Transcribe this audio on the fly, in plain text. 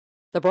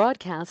The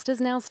broadcast is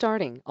now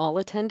starting. All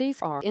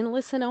attendees are in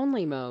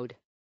listen-only mode.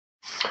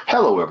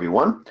 Hello,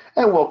 everyone,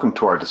 and welcome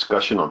to our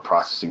discussion on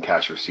processing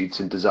cash receipts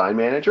in Design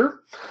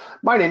Manager.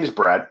 My name is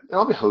Brad, and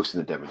I'll be hosting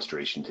the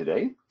demonstration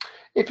today.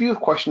 If you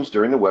have questions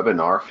during the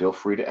webinar, feel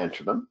free to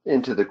enter them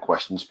into the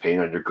questions pane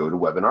on your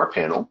GoToWebinar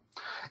panel.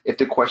 If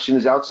the question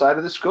is outside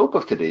of the scope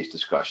of today's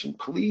discussion,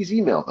 please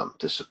email them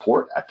to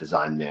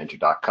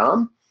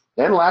support@designmanager.com.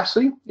 And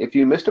lastly, if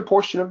you missed a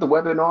portion of the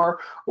webinar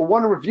or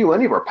want to review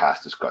any of our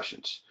past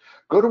discussions,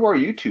 go to our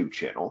YouTube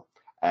channel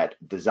at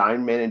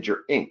Design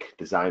Manager Inc.,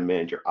 Design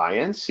Manager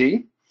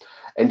INC,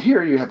 and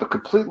here you have a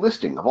complete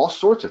listing of all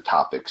sorts of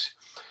topics,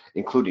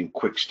 including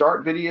quick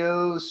start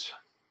videos,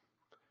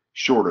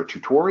 shorter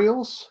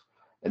tutorials,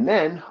 and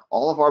then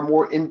all of our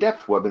more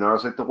in-depth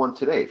webinars like the one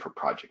today for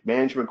project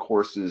management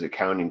courses,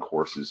 accounting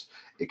courses,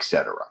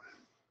 etc.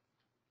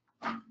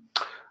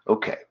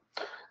 Okay,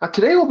 now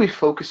today we'll be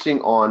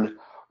focusing on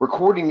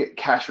recording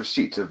cash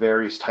receipts of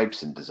various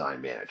types in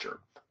Design Manager.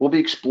 We'll be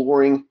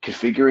exploring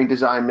configuring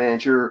Design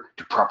Manager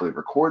to properly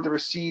record the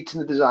receipts in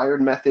the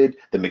desired method,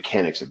 the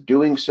mechanics of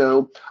doing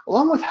so,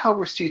 along with how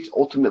receipts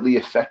ultimately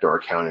affect our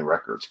accounting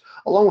records,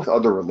 along with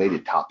other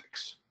related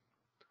topics.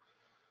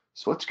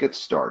 So let's get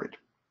started.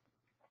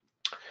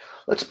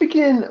 Let's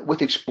begin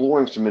with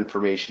exploring some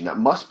information that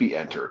must be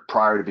entered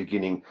prior to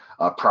beginning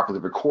properly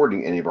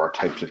recording any of our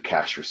types of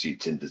cash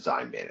receipts in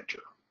Design Manager.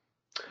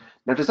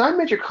 Now, Design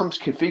Manager comes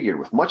configured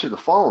with much of the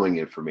following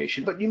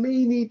information, but you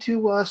may need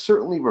to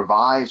certainly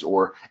revise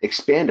or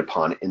expand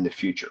upon it in the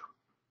future.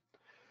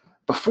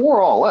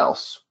 Before all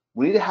else,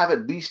 we need to have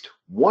at least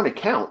one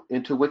account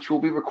into which we'll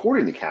be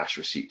recording the cash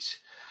receipts.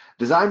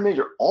 Design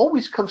Manager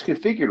always comes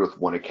configured with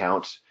one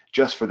account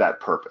just for that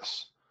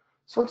purpose.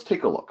 So let's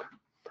take a look.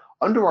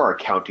 Under our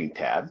Accounting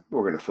tab,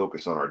 we're going to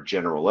focus on our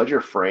General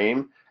Ledger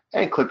frame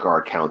and click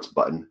our Accounts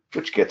button,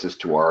 which gets us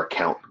to our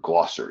account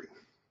glossary.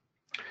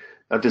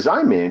 Now,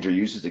 Design Manager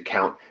uses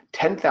account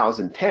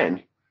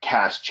 10,010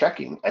 cash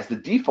checking as the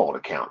default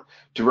account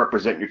to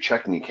represent your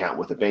checking account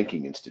with a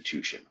banking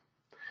institution.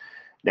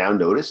 Now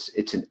notice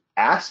it's an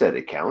asset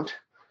account,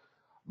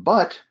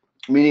 but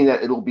meaning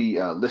that it'll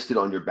be listed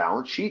on your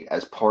balance sheet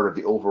as part of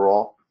the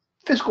overall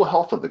fiscal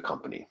health of the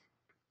company.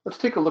 Let's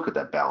take a look at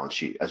that balance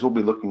sheet as we'll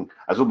be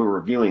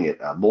reviewing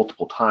it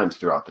multiple times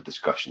throughout the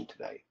discussion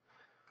today.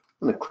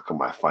 I'm going to click on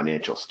my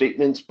Financial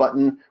Statements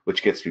button,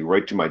 which gets me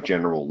right to my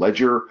General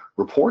Ledger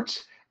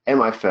reports and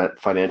my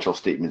Financial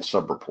Statement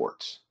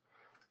subreports.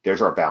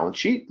 There's our balance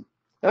sheet,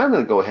 and I'm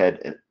going to go ahead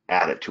and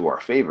add it to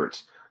our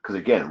favorites because,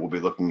 again, we'll be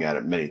looking at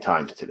it many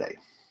times today.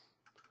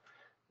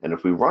 And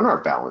if we run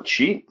our balance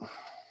sheet,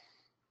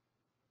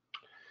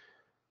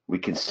 we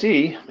can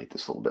see, make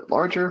this a little bit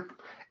larger,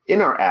 in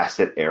our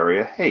asset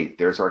area, hey,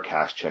 there's our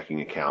cash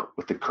checking account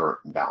with the current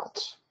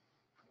balance.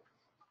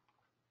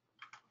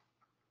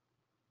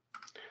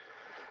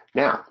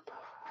 Now,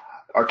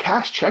 our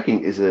cash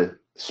checking is a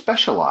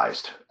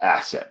specialized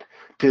asset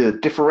to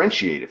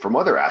differentiate it from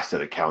other asset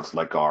accounts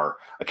like our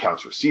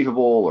accounts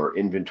receivable or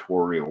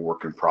inventory or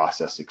work in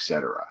process,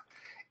 etc.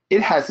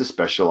 It has a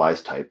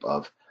specialized type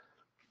of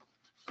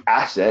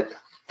asset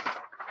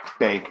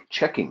bank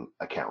checking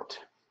account.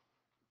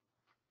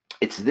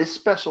 It's this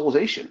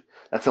specialization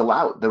that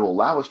will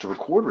allow us to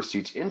record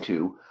receipts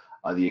into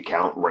the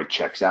account, write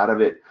checks out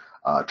of it,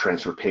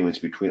 transfer payments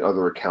between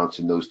other accounts,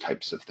 and those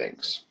types of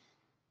things.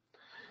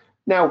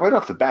 Now, right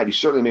off the bat, you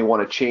certainly may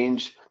want to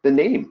change the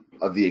name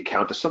of the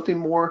account to something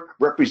more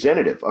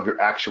representative of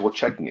your actual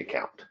checking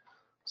account.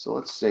 So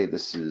let's say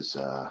this is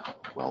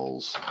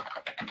Wells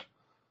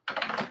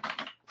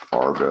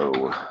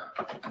Fargo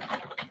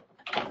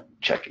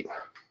checking.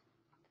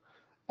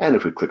 And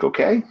if we click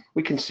OK,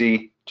 we can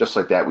see just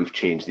like that, we've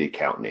changed the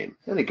account name.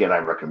 And again, I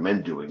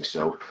recommend doing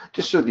so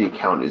just so the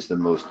account is the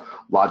most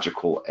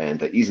logical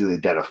and easily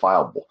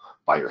identifiable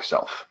by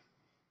yourself.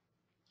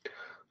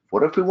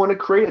 What if we want to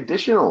create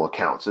additional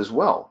accounts as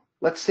well?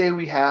 Let's say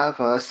we have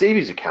a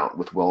savings account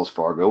with Wells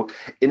Fargo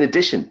in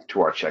addition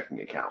to our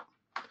checking account.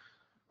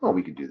 Well,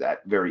 we can do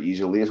that very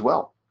easily as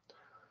well.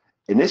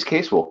 In this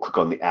case, we'll click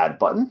on the Add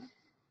button,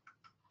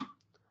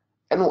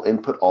 and we'll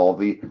input all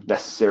the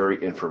necessary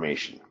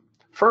information.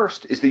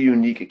 First is the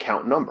unique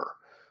account number.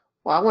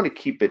 Well, I want to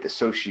keep it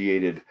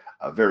associated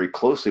very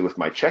closely with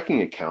my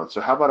checking account, so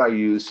how about I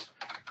use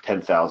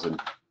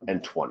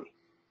 10,020?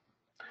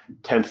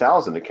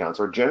 10,000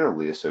 accounts are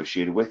generally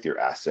associated with your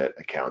asset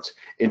accounts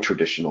in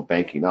traditional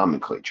banking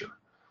nomenclature.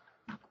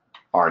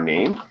 Our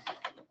name,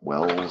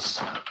 Wells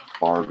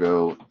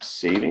Fargo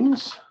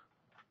Savings.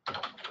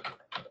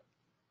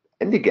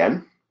 And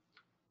again,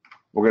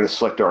 we're going to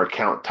select our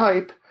account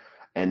type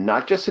and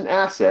not just an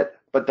asset,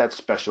 but that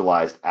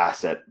specialized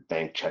asset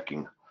bank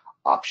checking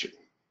option.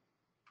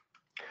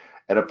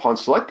 And upon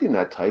selecting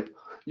that type,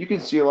 you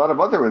can see a lot of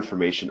other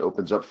information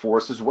opens up for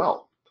us as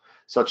well,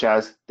 such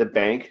as the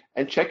bank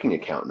and checking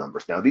account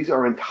numbers. Now, these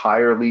are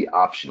entirely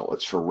optional.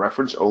 It's for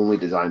reference only.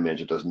 Design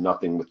Manager does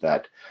nothing with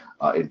that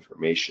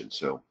information.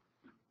 So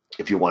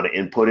if you want to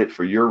input it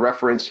for your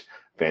reference,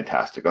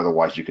 fantastic.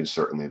 Otherwise, you can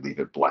certainly leave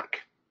it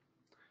blank.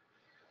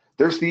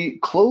 There's the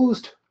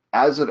closed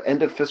as of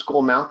end of fiscal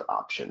amount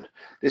option.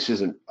 This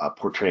isn't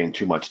portraying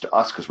too much to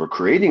us because we're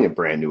creating a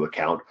brand new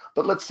account,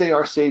 but let's say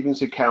our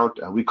savings account,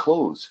 we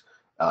close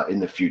in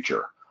the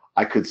future.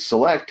 I could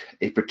select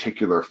a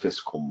particular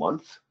fiscal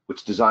month,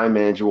 which Design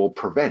Manager will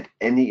prevent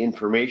any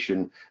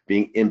information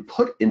being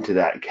input into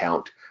that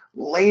account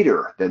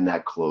later than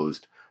that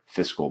closed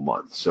fiscal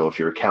month. So if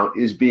your account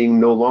is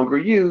being no longer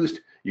used,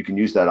 you can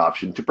use that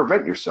option to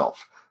prevent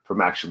yourself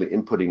from actually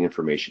inputting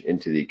information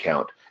into the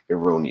account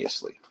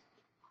erroneously.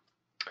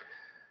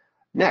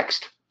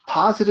 Next,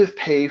 positive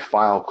pay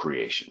file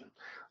creation.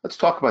 Let's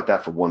talk about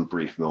that for one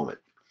brief moment.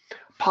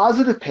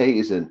 Positive pay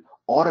is an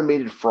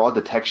automated fraud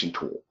detection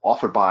tool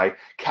offered by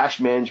cash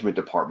management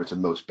departments of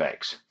most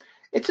banks.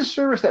 It's a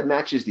service that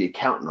matches the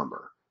account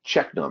number,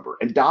 check number,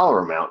 and dollar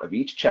amount of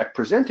each check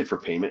presented for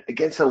payment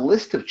against a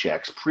list of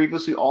checks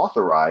previously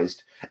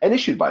authorized and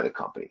issued by the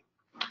company.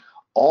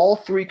 All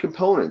three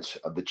components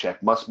of the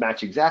check must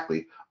match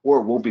exactly, or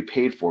it won't be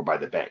paid for by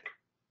the bank.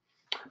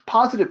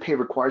 Positive pay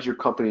requires your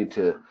company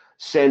to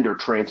send or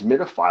transmit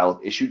a file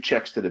of issued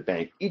checks to the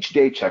bank each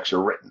day checks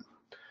are written.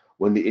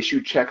 When the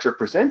issued checks are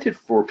presented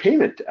for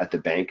payment at the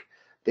bank,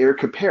 they are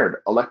compared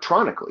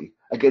electronically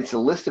against a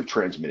list of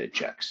transmitted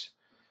checks.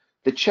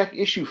 The check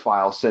issue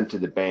file sent to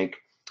the bank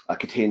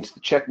contains the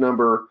check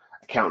number,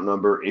 account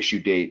number, issue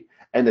date,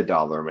 and the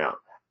dollar amount,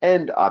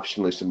 and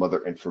optionally some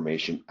other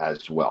information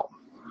as well.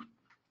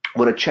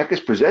 When a check is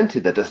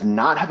presented that does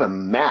not have a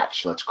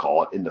match, let's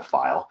call it, in the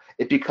file,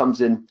 it becomes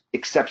an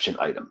exception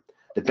item.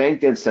 The bank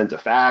then sends a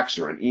fax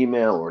or an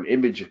email or an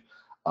image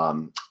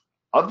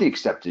of the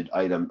accepted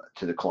item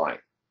to the client,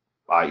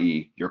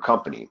 i.e. your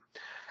company.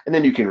 And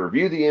then you can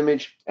review the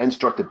image and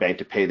instruct the bank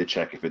to pay the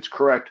check if it's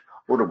correct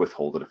or to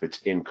withhold it if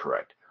it's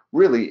incorrect.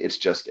 Really, it's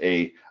just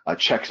a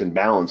checks and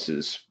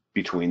balances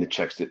between the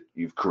checks that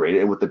you've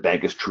created and what the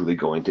bank is truly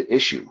going to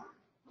issue.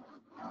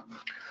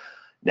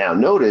 Now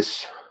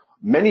notice,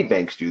 many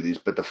banks do these,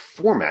 but the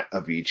format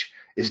of each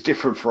is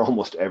different for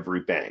almost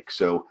every bank.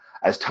 So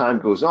as time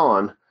goes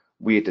on,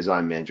 we at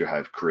Design Manager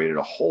have created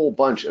a whole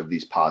bunch of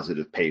these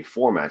positive pay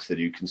formats that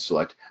you can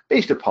select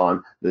based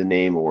upon the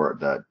name or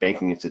the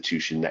banking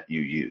institution that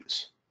you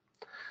use.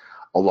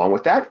 Along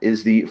with that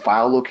is the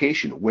file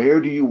location.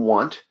 Where do you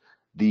want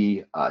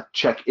the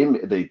check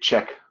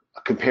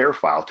compare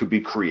file to be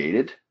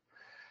created?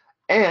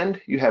 And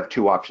you have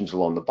two options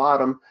along the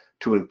bottom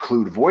to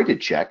include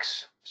voided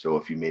checks. So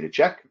if you made a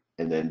check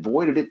and then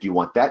voided it, do you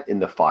want that in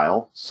the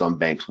file? Some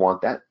banks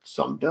want that,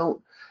 some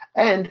don't.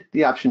 And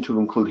the option to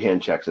include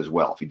hand checks as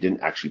well. If you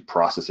didn't actually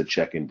process a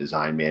check in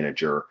Design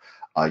Manager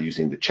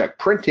using the check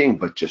printing,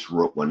 but just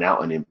wrote one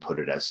out and input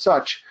it as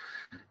such,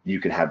 you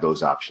can have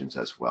those options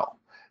as well.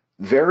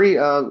 Very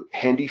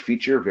handy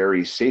feature,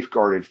 very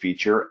safeguarded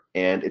feature,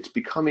 and it's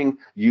becoming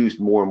used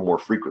more and more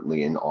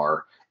frequently in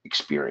our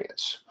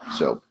experience.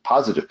 So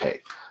positive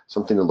pay,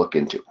 something to look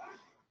into.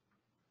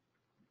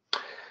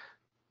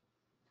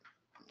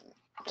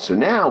 So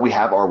now we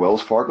have our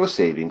Wells Fargo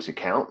savings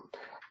account,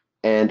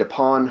 and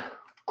upon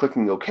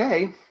clicking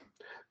OK,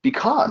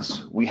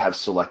 because we have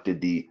selected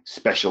the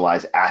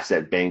specialized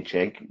asset bank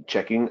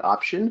checking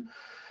option,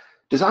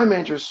 Design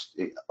Manager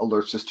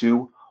alerts us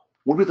to,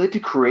 would we like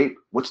to create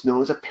what's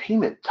known as a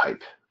payment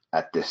type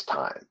at this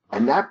time?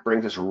 And that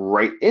brings us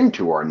right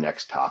into our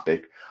next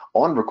topic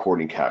on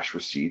recording cash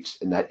receipts,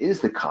 and that is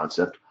the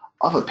concept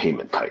of a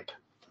payment type.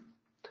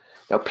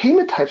 Now,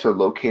 payment types are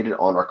located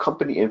on our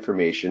company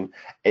information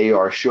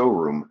AR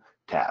showroom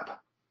tab.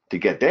 To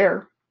get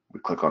there, we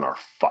click on our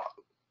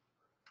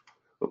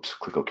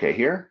click OK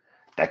here.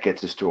 That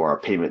gets us to our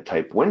payment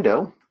type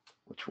window,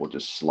 which we'll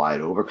just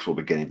slide over because we'll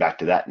be getting back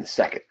to that in a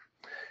second.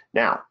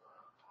 Now,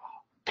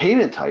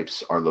 payment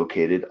types are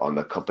located on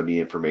the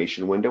company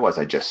information window, as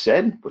I just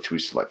said, which we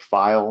select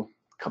File,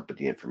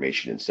 Company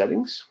Information and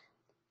Settings.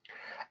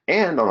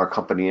 And on our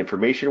company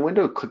information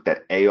window, click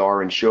that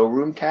AR and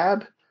Showroom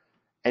tab.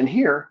 And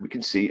here we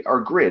can see our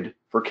grid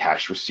for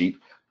cash receipt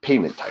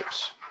payment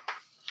types.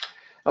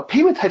 Now,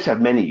 payment types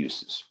have many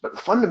uses, but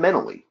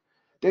fundamentally,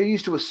 they're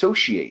used to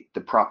associate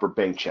the proper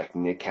bank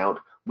checking account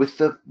with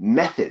the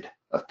method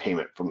of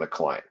payment from the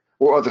client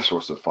or other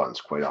source of funds,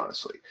 quite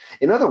honestly.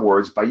 In other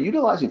words, by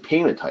utilizing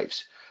payment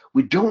types,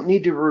 we don't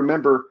need to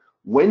remember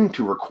when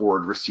to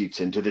record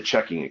receipts into the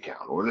checking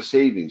account or the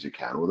savings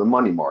account or the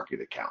money market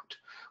account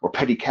or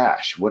petty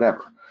cash,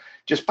 whatever.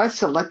 Just by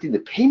selecting the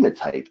payment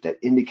type that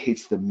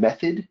indicates the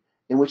method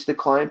in which the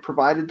client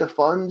provided the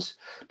funds,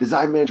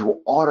 Design Manager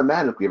will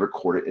automatically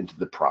record it into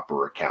the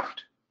proper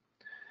account.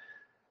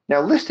 Now,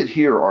 listed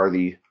here are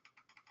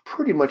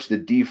pretty much the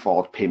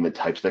default payment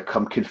types that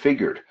come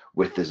configured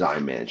with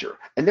Design Manager,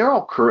 and they're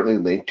all currently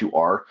linked to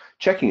our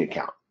checking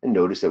account. And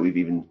notice that we've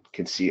even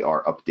can see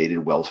our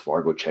updated Wells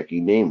Fargo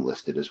checking name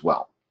listed as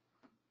well.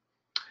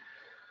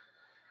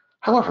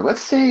 However,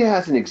 let's say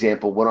as an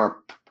example, when our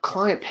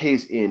client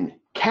pays in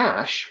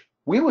cash,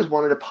 we always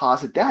want to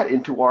deposit that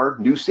into our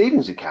new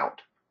savings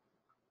account.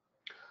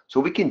 So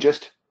we can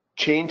just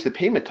change the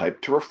payment type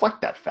to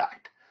reflect that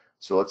fact.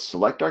 So let's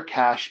select our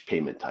cash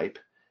payment type,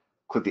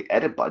 click the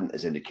edit button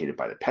as indicated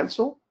by the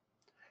pencil.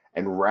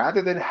 And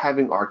rather than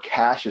having our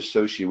cash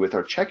associated with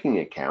our checking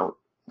account,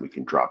 we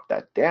can drop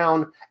that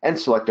down and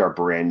select our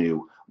brand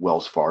new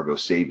Wells Fargo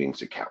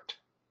savings account.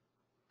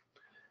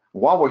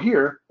 While we're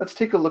here, let's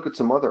take a look at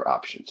some other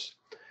options.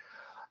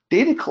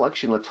 Data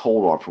collection, let's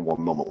hold on for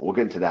one moment. We'll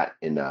get into that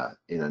in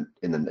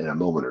a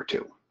moment or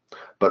two.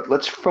 But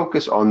let's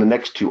focus on the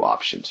next two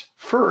options.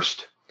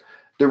 First,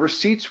 the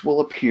receipts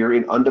will appear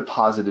in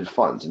undeposited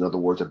funds. In other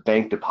words, a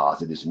bank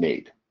deposit is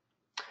made.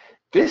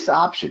 This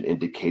option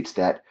indicates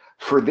that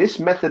for this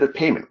method of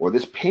payment or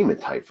this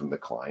payment type from the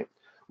client,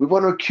 we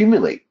want to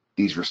accumulate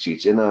these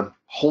receipts in a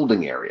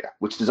holding area,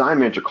 which Design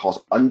Manager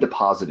calls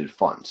undeposited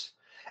funds.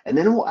 And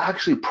then it will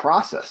actually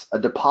process a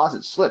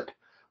deposit slip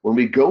when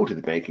we go to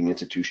the banking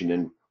institution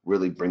and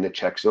really bring the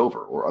checks over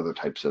or other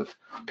types of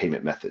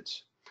payment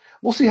methods.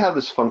 We'll see how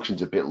this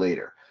functions a bit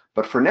later.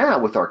 But for now,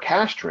 with our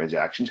cash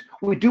transactions,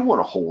 we do want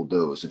to hold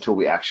those until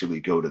we actually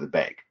go to the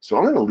bank. So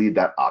I'm going to leave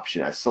that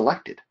option as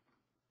selected.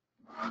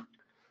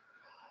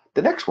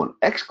 The next one,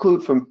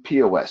 exclude from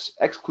POS,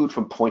 exclude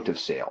from point of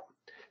sale.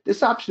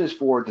 This option is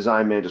for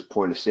Design Manager's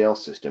point of sale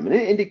system, and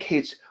it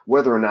indicates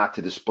whether or not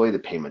to display the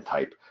payment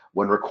type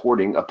when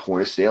recording a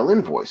point of sale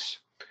invoice.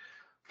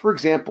 For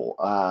example,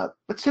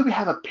 let's say we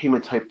have a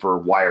payment type for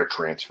wire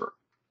transfer.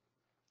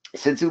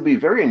 Since it would be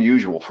very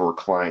unusual for a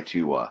client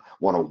to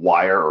want to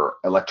wire or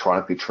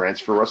electronically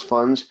transfer us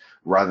funds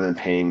rather than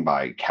paying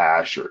by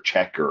cash or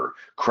check or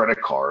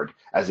credit card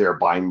as they're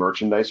buying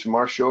merchandise from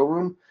our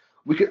showroom,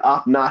 we could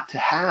opt not to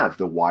have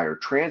the wire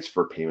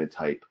transfer payment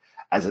type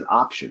as an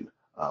option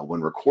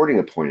when recording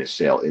a point of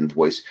sale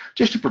invoice,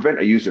 just to prevent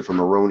a user from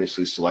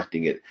erroneously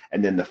selecting it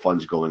and then the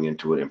funds going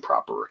into an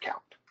improper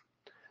account.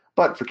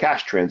 But for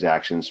cash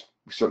transactions,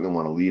 we certainly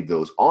want to leave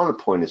those on the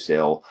point of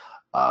sale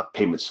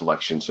payment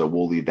selection, so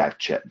we'll leave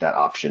that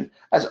option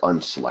as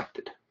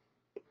unselected.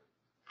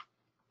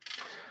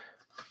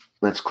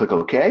 Let's click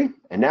OK,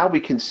 and now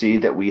we can see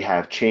that we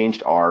have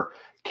changed our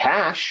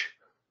cash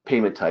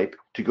payment type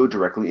to go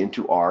directly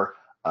into our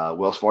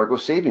Wells Fargo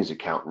savings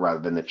account rather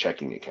than the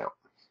checking account.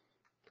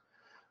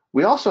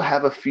 We also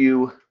have a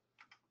few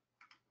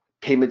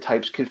payment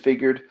types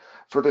configured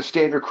for the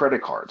standard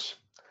credit cards.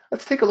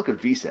 Let's take a look at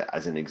Visa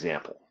as an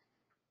example.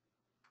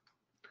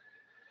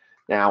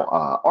 Now,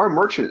 our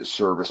merchant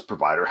service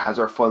provider has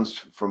our funds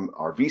from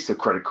our Visa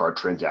credit card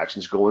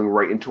transactions going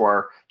right into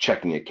our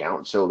checking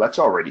account, so that's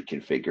already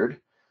configured.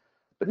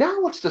 But now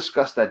let's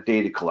discuss that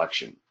data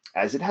collection,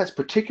 as it has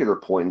particular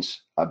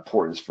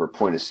importance for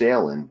point of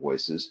sale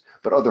invoices,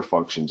 but other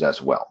functions as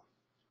well.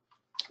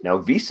 Now,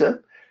 Visa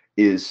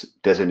is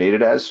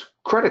designated as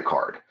credit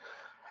card,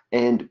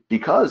 and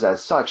because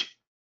as such,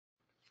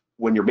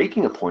 when you're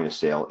making a point of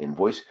sale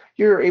invoice,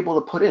 you're able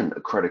to put in a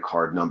credit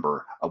card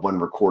number when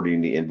recording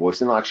the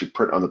invoice, and it'll actually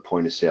print on the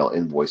point of sale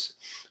invoice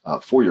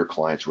for your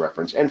client's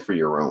reference and for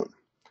your own.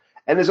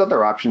 And there's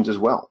other options as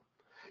well.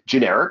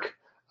 Generic,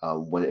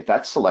 if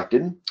that's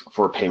selected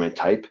for a payment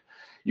type,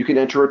 you can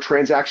enter a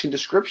transaction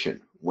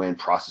description when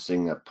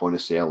processing a point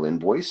of sale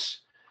invoice.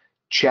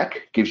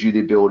 Check gives you the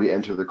ability to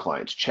enter the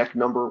client's check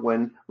number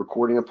when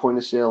recording a point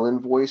of sale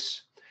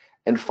invoice.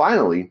 And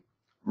finally,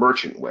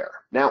 merchantware.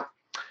 Now,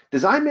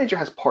 Design Manager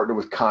has partnered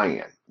with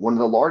Cayenne, one of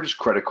the largest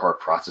credit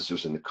card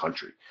processors in the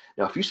country.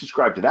 Now, if you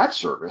subscribe to that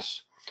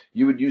service,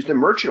 you would use the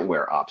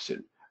merchantware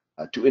option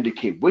to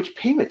indicate which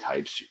payment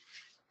types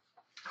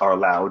are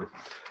allowed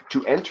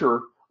to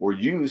enter or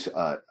use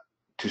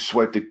to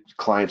swipe the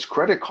client's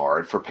credit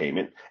card for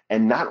payment,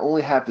 and not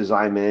only have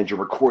Design Manager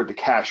record the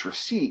cash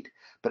receipt,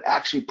 but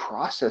actually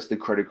process the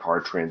credit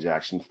card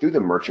transaction through the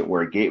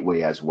merchantware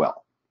gateway as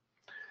well.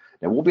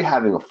 Now, we'll be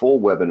having a full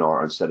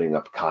webinar on setting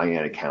up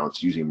Cayenne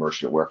accounts using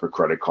merchantware for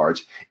credit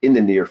cards in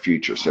the near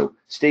future, so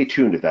stay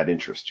tuned if that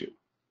interests you.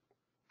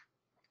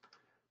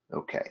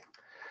 Okay,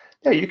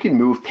 now you can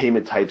move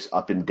payment types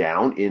up and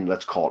down in,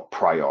 let's call it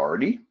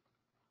priority,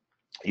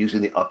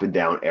 using the up and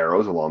down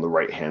arrows along the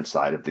right-hand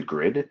side of the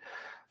grid.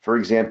 For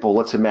example,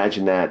 let's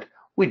imagine that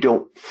we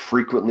don't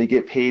frequently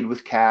get paid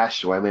with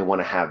cash, so I may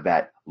want to have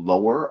that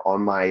lower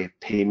on my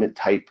payment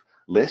type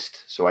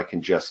list, so I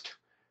can just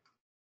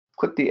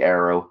click the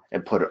arrow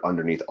and put it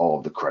underneath all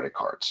of the credit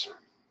cards.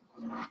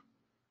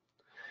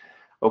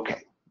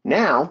 Okay,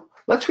 now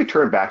let's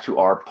return back to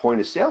our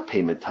point of sale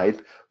payment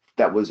type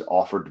that was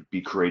offered to be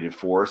created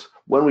for us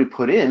when we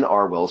put in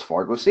our Wells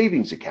Fargo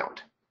savings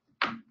account.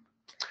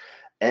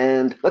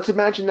 And let's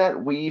imagine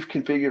that we've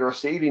configured our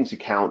savings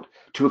account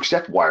to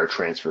accept wire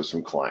transfers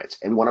from clients,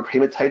 and we want our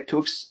payment type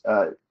to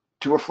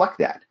reflect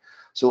that.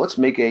 So let's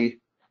make a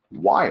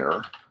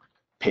wire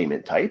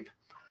payment type,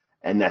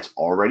 and that's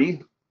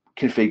already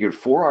configured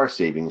for our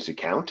savings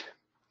account.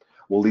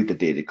 We'll leave the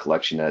data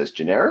collection as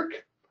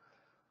generic.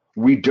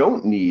 We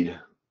don't need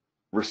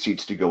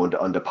receipts to go into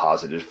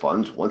undeposited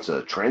funds. Once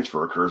a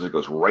transfer occurs, it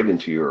goes right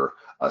into your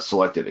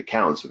selected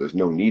account, so there's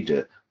no need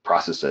to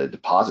process a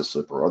deposit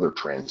slip or other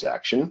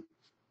transaction.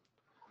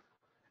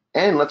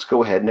 And let's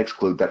go ahead and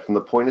exclude that from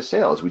the point of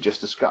sale as we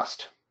just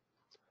discussed.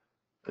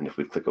 And if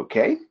we click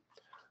OK,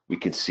 We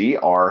can see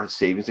our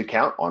savings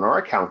account on our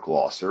account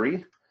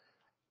glossary,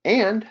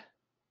 and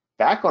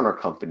back on our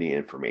company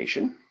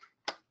information,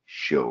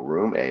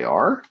 showroom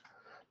AR,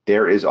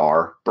 there is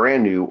our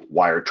brand new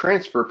wire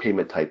transfer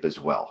payment type as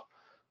well.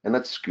 And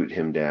let's scoot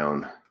him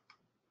down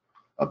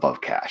above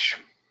cash.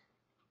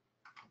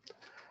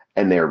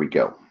 And there we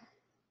go.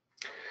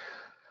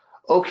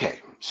 Okay,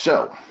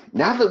 so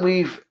now that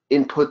we've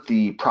input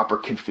the proper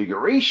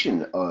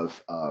configuration of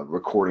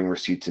recording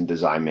receipts in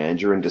Design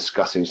Manager and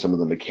discussing some of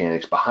the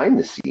mechanics behind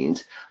the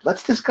scenes,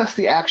 let's discuss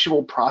the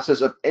actual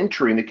process of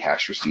entering the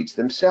cash receipts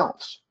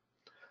themselves.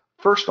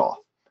 First off,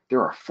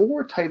 there are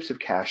 4 types of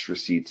cash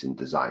receipts in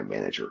Design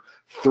Manager,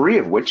 3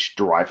 of which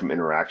derive from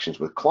interactions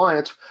with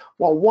clients,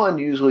 while 1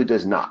 usually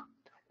does not.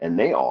 And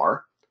they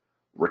are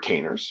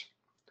retainers,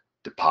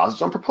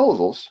 deposits on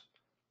proposals,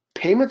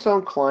 payments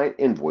on client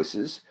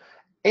invoices,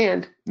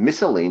 and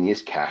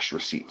miscellaneous cash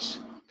receipts.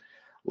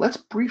 Let's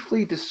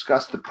briefly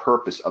discuss the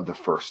purpose of the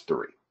first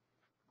 3.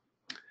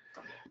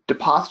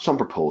 Deposits on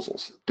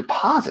proposals.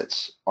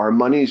 Deposits are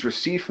monies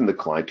received from the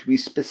client to be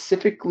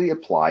specifically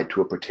applied to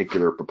a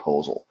particular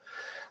proposal.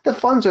 The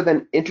funds are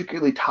then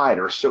intricately tied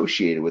or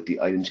associated with the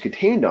items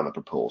contained on the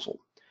proposal.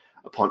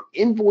 Upon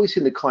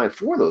invoicing the client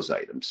for those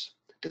items,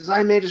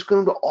 Design Manager is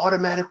going to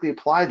automatically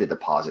apply the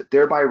deposit,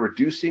 thereby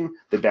reducing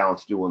the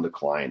balance due on the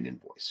client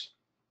invoice.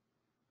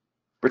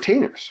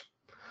 Retainers.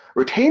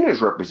 Retainers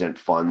represent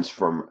funds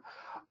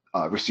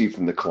received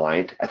from the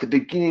client at the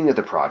beginning of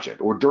the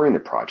project or during the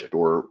project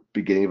or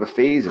beginning of a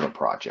phase of a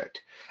project.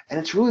 And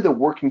it's really the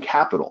working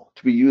capital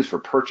to be used for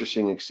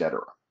purchasing,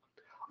 etc.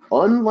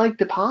 Unlike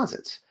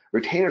deposits,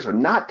 retainers are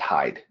not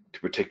tied to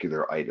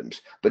particular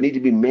items, but need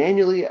to be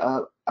manually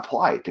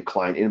applied to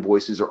client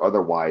invoices or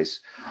otherwise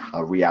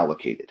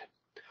reallocated.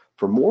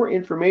 For more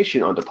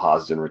information on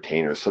deposits and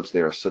retainers, since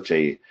they are such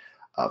a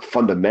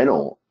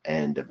fundamental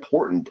and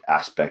important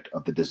aspect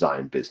of the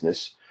design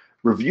business,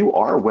 review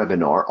our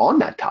webinar on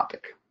that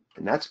topic.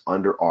 And that's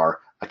under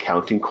our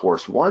Accounting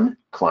Course 1,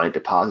 Client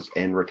Deposits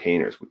and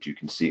Retainers, which you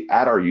can see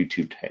at our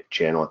YouTube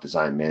channel at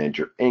Design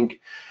Manager Inc.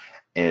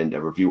 And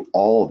review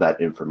all of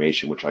that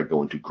information, which I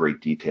go into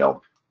great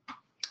detail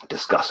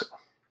discussing.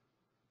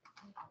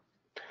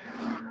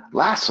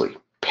 Lastly,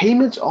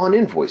 payments on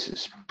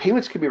invoices.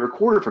 Payments can be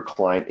recorded for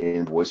client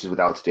invoices with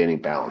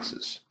outstanding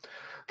balances.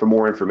 For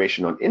more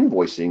information on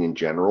invoicing in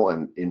general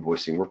and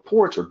invoicing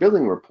reports or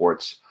billing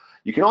reports,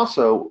 you can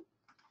also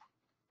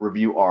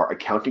review our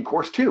Accounting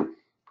Course 2,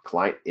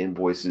 Client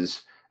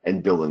Invoices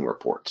and Billing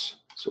Reports.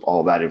 So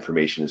all that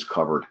information is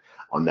covered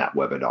on that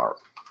webinar.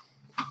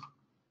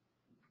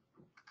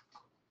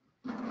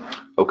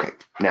 Okay,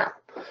 now,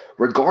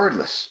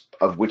 regardless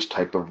of which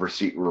type of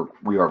receipt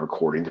we are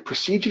recording, the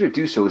procedure to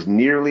do so is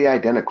nearly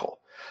identical.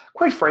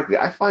 Quite frankly,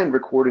 I find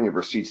recording of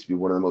receipts to be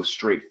one of the most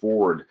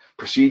straightforward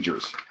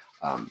procedures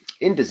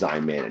in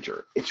Design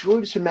Manager. It's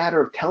really just a matter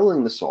of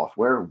telling the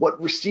software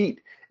what receipt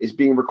is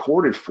being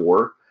recorded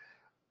for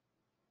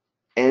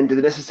and the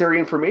necessary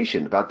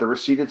information about the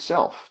receipt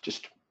itself.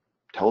 Just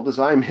tell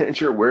Design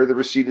Manager where the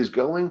receipt is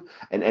going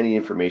and any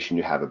information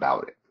you have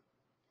about it.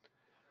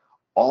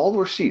 All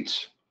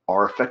receipts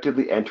are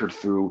effectively entered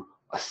through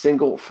a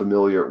single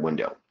familiar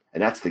window,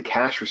 and that's the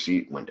cash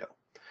receipt window.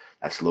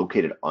 That's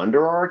located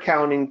under our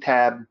accounting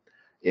tab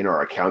in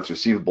our accounts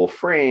receivable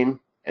frame,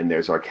 and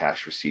there's our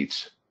cash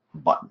receipts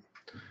button.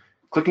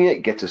 Clicking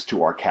it gets us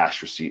to our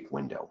cash receipt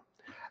window.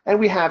 And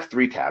we have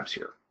 3 tabs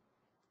here.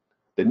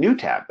 The new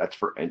tab, that's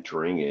for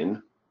entering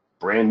in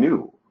brand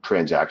new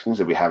transactions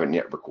that we haven't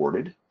yet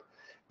recorded.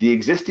 The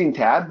existing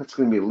tab, that's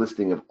going to be a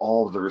listing of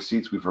all of the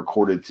receipts we've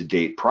recorded to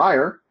date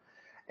prior.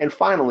 And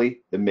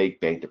finally, the Make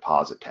Bank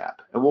Deposit tab.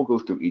 And we'll go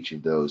through each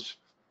of those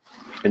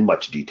in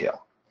much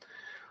detail.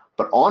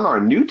 But on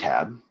our new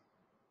tab,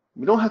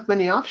 we don't have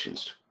many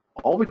options.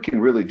 All we can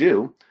really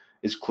do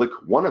is click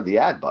one of the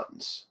add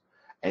buttons.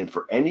 And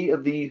for any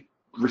of the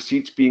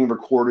receipts being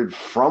recorded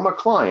from a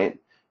client,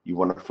 you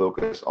want to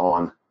focus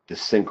on the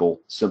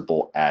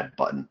simple add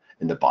button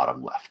in the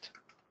bottom left.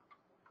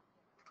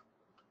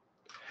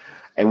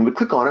 And when we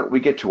click on it, we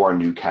get to our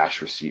new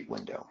cash receipt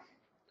window.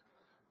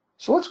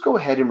 So let's go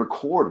ahead and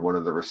record one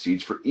of the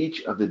receipts for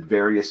each of the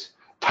various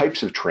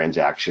types of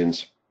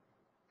transactions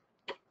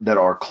that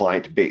are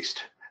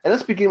client-based. And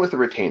let's begin with a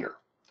retainer.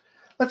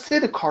 Let's say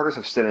the Carters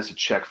have sent us a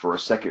check for a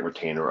second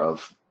retainer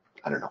of,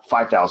 I don't know,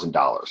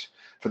 $5,000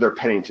 for their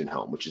Pennington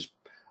home, which is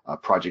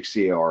project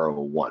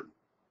CAR01.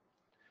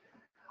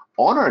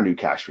 On our new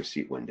cash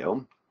receipt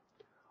window,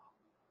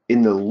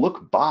 in the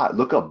look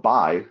up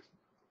by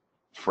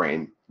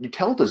frame, you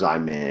tell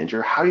Design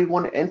Manager how you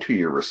want to enter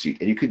your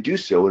receipt, and you could do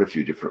so in a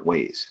few different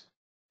ways.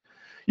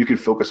 You can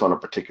focus on a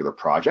particular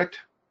project.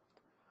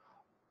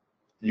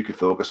 You could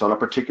focus on a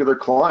particular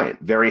client.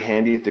 Very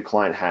handy if the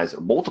client has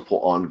multiple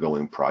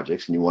ongoing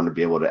projects and you want to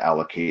be able to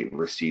allocate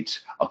receipts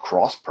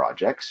across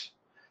projects,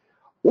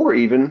 or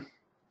even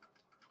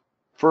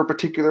for a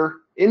particular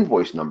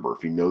invoice number.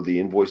 If you know the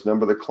invoice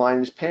number the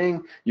client is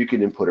paying, you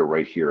can input it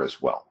right here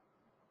as well.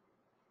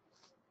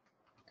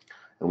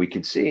 And we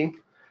can see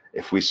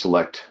if we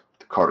select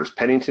the Carter's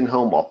Pennington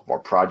home off of our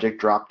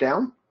project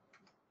dropdown.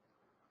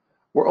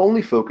 We're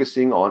only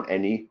focusing on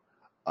any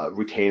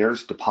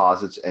retainers,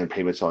 deposits, and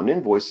payments on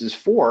invoices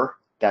for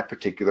that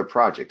particular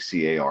project,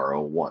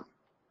 CAR01.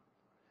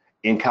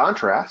 In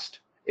contrast,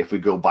 if we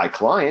go by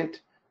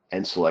client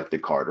and select the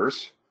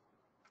Carters,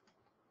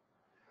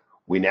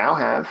 we now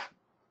have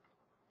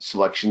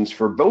selections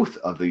for both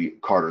of the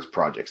Carter's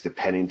projects, the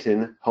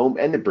Pennington home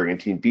and the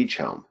Brigantine Beach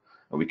home.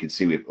 And we can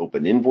see we have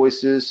open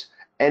invoices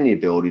and the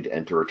ability to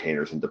enter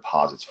retainers and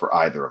deposits for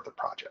either of the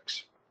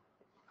projects.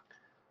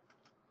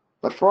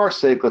 But for our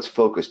sake, let's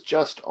focus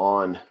just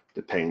on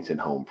the Pennington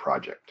home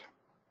project.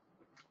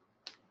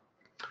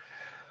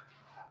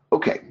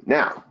 Okay,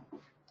 now,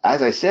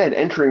 as I said,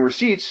 entering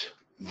receipts,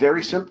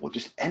 very simple.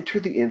 Just enter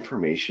the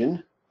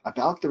information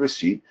about the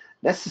receipt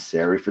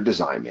necessary for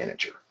Design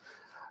Manager.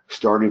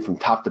 Starting from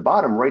top to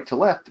bottom, right to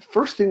left, the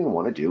first thing we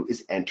want to do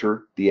is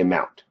enter the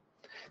amount.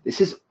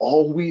 This is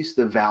always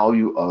the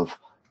value of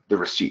the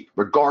receipt,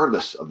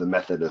 regardless of the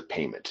method of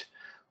payment.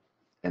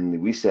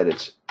 And we said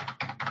it's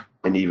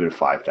an even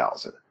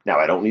 5,000. Now,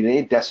 I don't need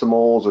any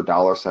decimals or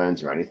dollar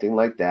signs or anything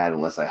like that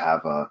unless I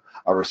have a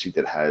receipt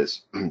that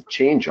has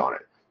change on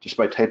it. Just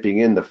by typing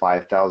in the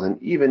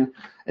 5,000 even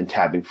and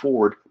tabbing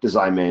forward,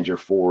 Design Manager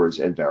forwards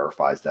and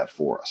verifies that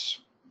for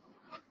us.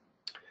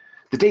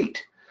 The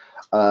date.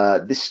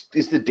 This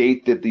is the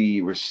date that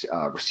the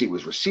receipt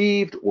was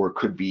received, or it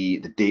could be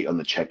the date on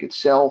the check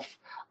itself,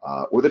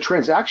 or the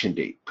transaction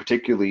date,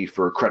 particularly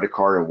for credit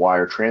card and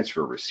wire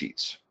transfer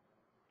receipts.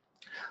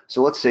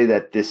 So let's say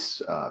that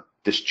this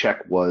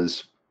check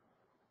was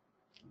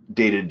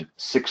dated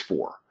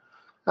 6/4.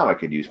 Now I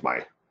could use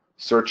my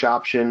search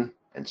option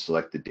and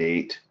select the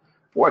date,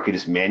 or I could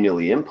just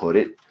manually input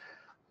it.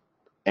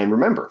 And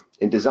remember,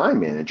 in Design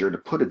Manager, to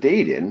put a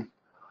date in,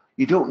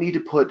 you don't need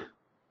to put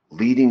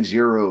leading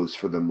zeros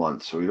for the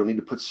month, so you don't need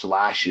to put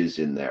slashes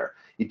in there.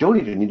 You don't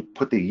even need to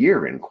put the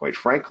year in, quite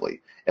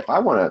frankly. If I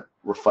want to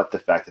reflect the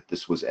fact that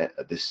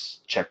this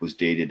check was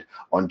dated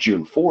on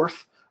June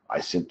 4th, I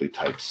simply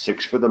type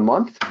 6 for the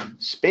month,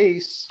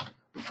 space,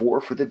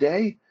 4 for the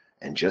day,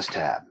 and just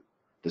tab.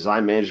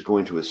 Design Manager is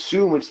going to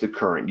assume it's the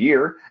current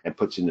year and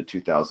puts in the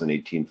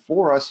 2018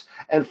 for us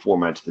and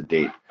formats the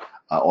date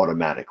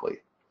automatically.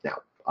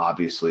 Now,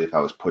 obviously, if I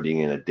was putting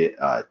in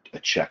a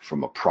check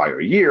from a prior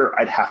year,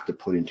 I'd have to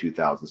put in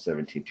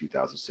 2017,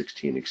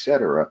 2016,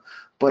 etc.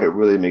 But it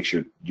really makes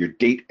your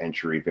date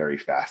entry very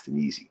fast and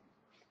easy.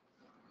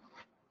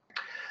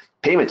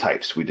 Payment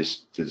types, we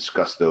just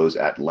discussed those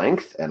at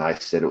length, and I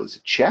said it was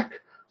a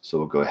check, so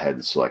we'll go ahead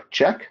and select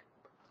check.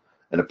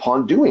 And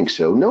upon doing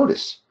so,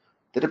 notice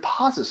the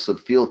deposit slip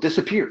field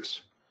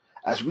disappears,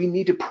 as we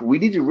need to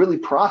really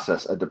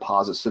process a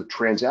deposit slip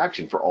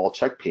transaction for all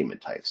check payment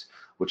types,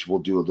 which we'll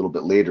do a little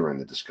bit later in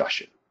the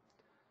discussion.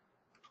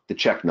 The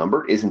check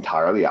number is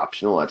entirely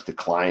optional. That's the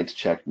client's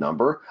check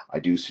number. I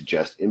do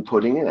suggest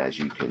inputting it, as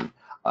you can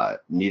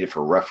need it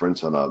for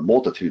reference on a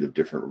multitude of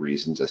different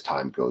reasons as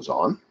time goes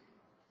on.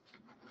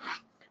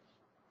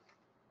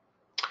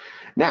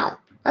 Now,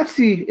 that's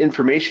the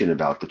information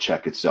about the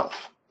check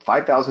itself.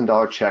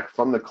 $5,000 check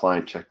from the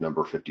client, check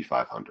number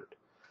 5500.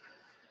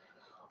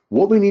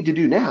 What we need to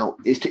do now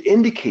is to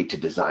indicate to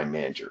Design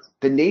Manager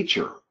the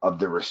nature of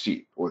the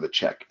receipt or the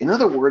check. In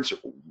other words,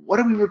 what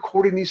are we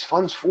recording these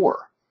funds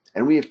for?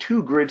 And we have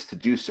two grids to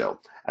do so,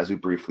 as we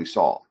briefly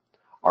saw.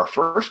 Our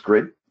first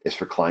grid is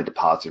for client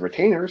deposits and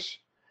retainers,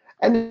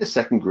 and the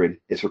second grid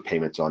is for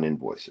payments on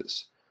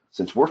invoices.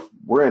 Since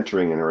we're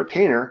entering in a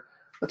retainer,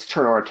 let's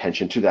turn our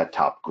attention to that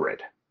top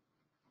grid.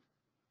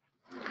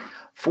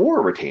 For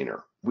a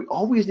retainer, we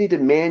always need to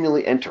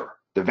manually enter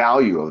the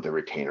value of the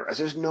retainer, as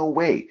there's no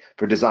way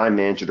for Design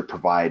Manager to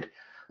provide,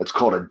 let's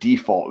call it a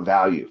default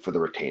value for the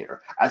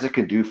retainer, as it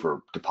can do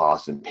for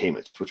deposits and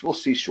payments, which we'll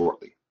see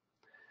shortly.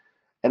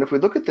 And if we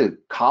look at the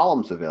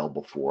columns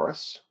available for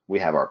us, we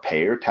have our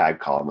payer tag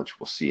column, which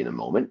we'll see in a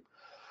moment,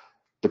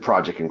 the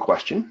project in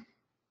question,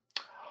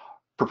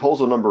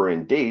 proposal number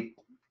and date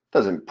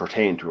doesn't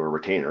pertain to a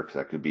retainer because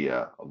that could be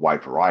a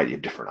wide variety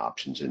of different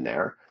options in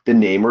there, the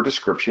name or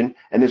description,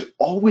 and there's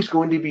always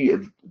going to be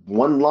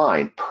one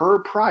line per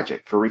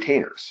project for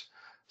retainers.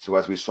 So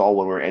as we saw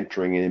when we were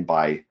entering in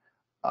by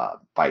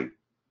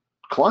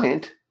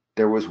client,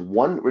 there was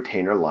one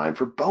retainer line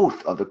for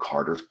both of the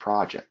Carter's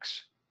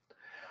projects.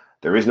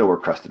 There is no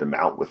requested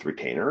amount with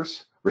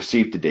retainers.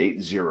 Received to date,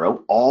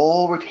 0.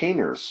 All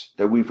retainers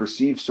that we've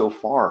received so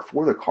far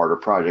for the Carter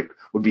project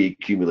would be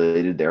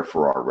accumulated there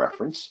for our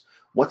reference.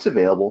 What's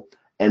available,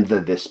 and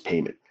this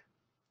payment.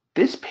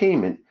 This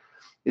payment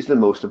is the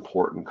most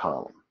important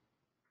column.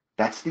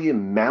 That's the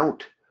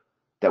amount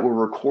that we're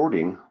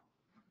recording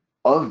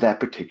of that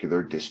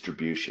particular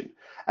distribution.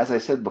 As I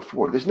said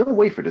before, there's no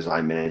way for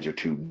Design Manager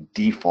to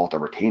default a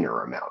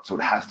retainer amount, so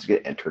it has to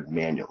get entered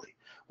manually.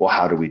 Well,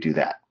 how do we do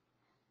that?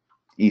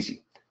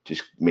 Easy.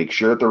 Just make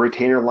sure that the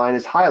retainer line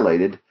is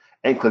highlighted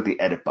and click the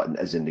edit button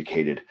as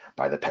indicated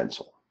by the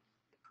pencil.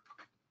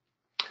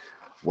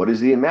 What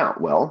is the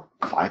amount? Well,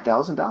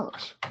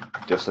 $5,000,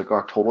 just like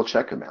our total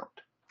check amount.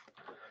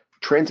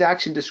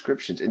 Transaction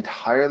descriptions,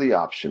 entirely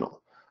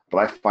optional. but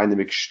I find them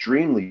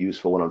extremely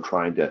useful when I'm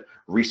trying to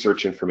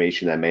research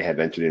information that I may have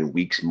entered in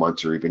weeks,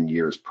 months, or even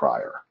years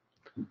prior.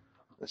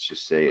 Let's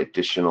just say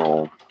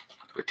additional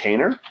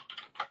retainer,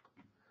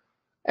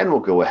 and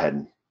we'll go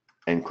ahead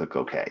and click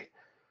OK.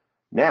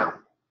 Now,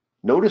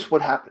 notice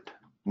what happened.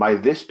 My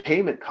This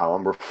Payment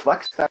column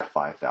reflects that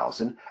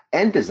 5,000,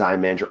 and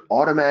Design Manager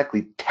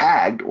automatically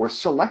tagged or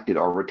selected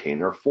our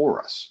retainer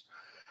for us.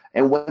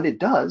 And when it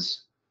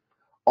does,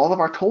 all of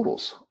our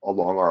totals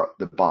along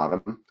the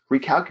bottom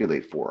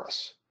recalculate for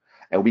us.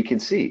 And we can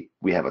see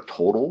we have a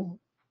total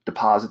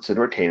deposits and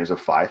retainers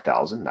of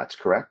 5,000, that's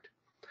correct.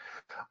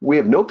 We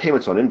have no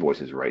payments on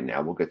invoices right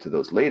now, we'll get to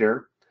those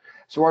later.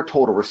 So our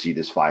total receipt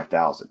is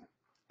 5,000.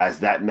 As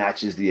that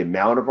matches the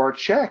amount of our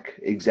check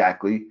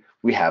exactly,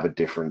 we have a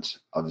difference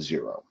of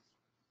 0.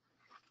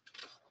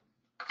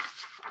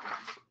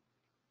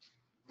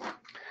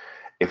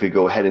 If we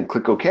go ahead and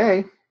click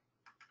OK,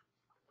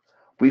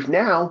 we've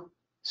now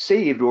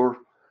saved or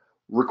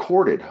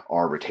recorded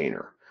our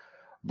retainer.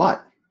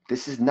 But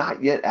this is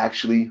not yet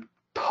actually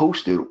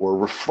posted or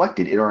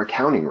reflected in our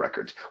accounting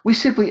records. We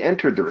simply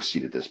entered the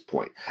receipt at this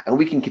point, and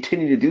we can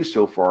continue to do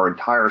so for our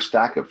entire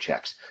stack of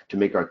checks to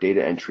make our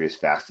data entry as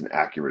fast and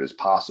accurate as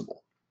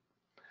possible.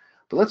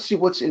 But let's see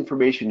what's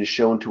information is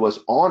shown to us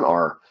on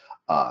our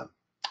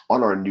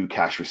new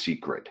cash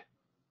receipt grid.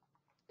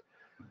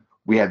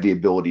 We have the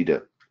ability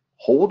to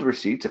hold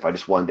receipts. If I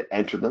just wanted to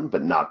enter them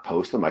but not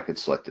post them, I could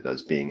select it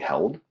as being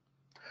held.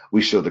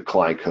 We show the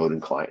client code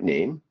and client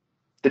name,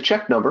 the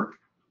check number,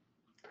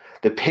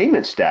 the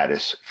payment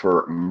status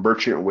for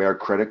merchantware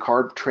credit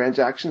card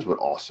transactions would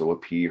also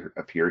appear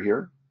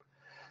here,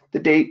 the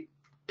date,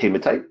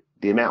 payment type,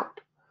 the amount.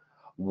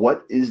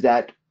 What is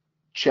that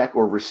check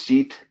or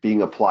receipt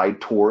being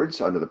applied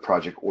towards under the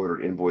project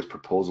order invoice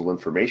proposal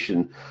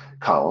information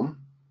column,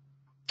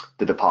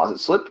 the deposit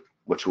slip,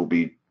 which will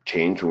be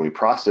changed when we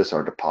process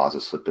our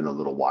deposit slip in a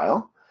little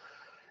while,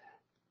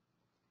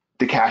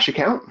 the cash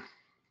account,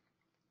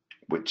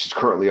 which is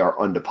currently our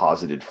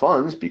undeposited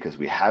funds because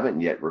we haven't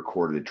yet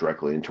recorded it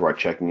directly into our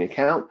checking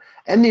account,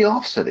 and the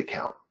offset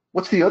account.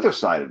 What's the other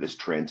side of this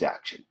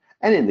transaction?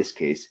 And in this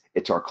case,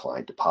 it's our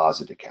client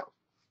deposit account.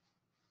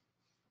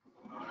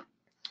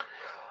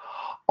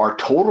 Our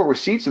total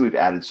receipts that we've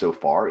added so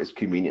far is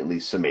conveniently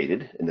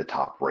summated in the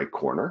top right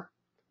corner.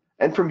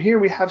 And from here,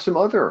 we have some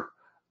other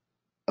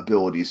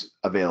abilities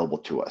available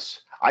to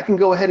us. I can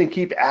go ahead and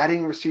keep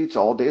adding receipts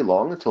all day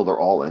long until they're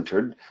all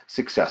entered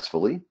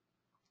successfully.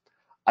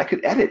 I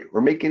could edit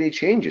or make any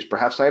changes.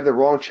 Perhaps I have the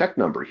wrong check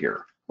number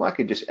here. Well, I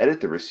could just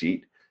edit the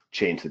receipt,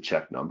 change the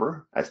check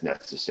number as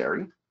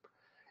necessary.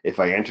 If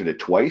I entered it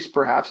twice,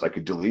 perhaps I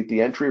could delete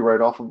the entry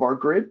right off of our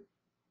grid.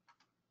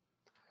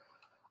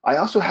 I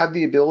also have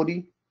the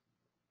ability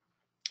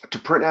to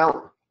print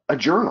out a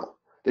journal.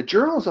 The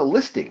journal is a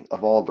listing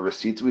of all the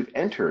receipts we've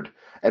entered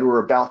and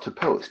we're about to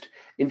post.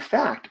 In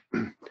fact,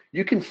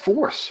 you can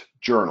force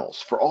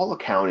journals for all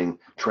accounting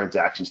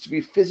transactions to be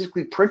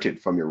physically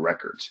printed from your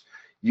records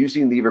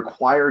using the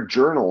required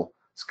journal's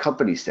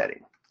company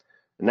setting.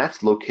 And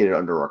that's located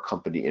under our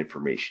company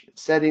information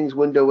settings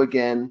window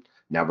again.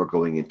 Now we're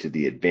going into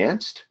the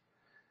advanced,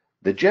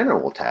 the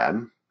general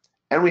tab,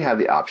 and we have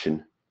the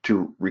option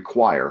to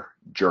require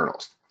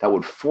journals. That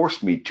would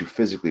force me to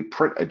physically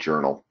print a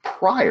journal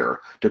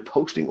prior to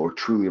posting or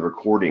truly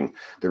recording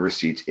the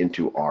receipts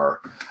into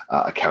our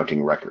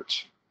accounting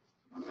records.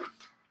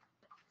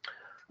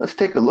 Let's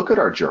take a look at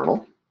our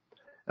journal.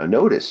 Now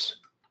notice,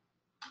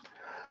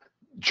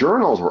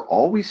 journals were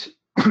always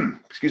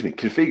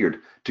configured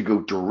to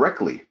go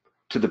directly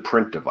to the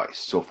print device.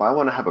 So if I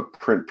want to have a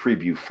print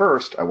preview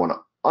first, I want to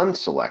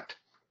unselect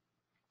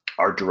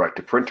our direct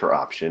to printer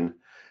option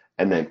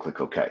and then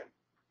click OK.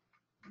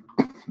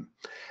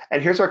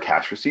 And here's our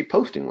cash receipt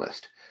posting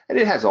list. And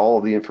it has all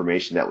of the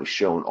information that was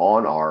shown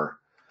on our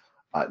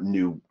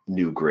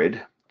new grid,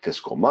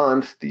 fiscal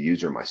month, the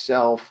user,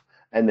 myself,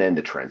 and then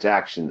the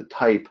transaction, the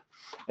type,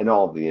 and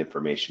all of the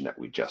information that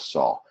we just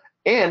saw.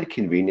 And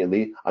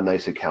conveniently, a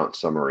nice account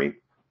summary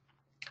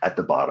at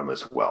the bottom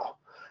as well.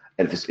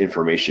 And if this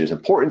information is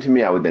important to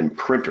me, I would then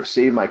print or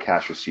save my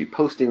cash receipt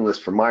posting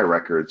list from my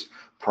records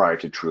prior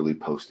to truly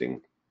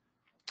posting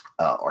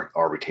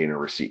our retainer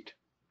receipt.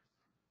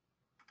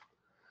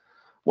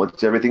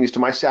 Once everything is to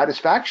my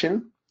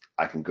satisfaction,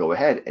 I can go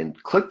ahead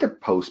and click the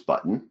post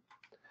button.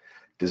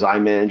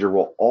 Design Manager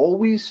will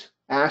always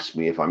ask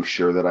me if I'm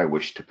sure that I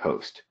wish to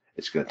post.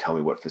 It's going to tell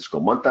me what fiscal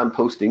month I'm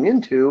posting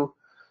into,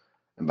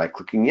 and by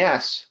clicking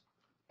yes,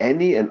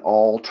 any and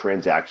all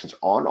transactions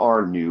on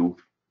our new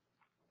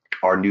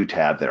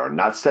tab that are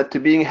not set to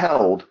being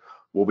held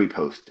will be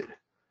posted,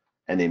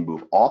 and they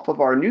move off of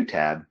our new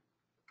tab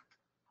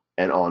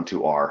and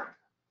onto our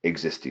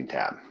existing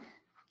tab,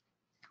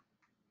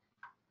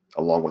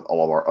 along with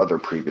all of our other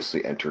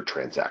previously entered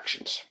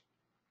transactions.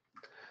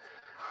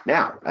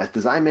 Now, as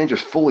Design Manager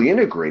is fully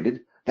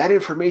integrated, that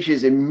information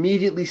is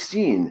immediately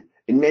seen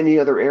in many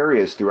other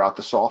areas throughout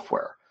the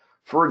software.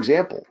 For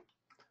example,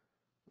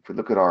 if we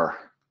look at our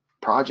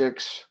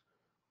projects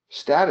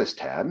status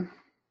tab,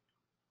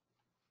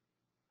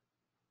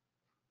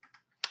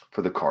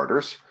 for the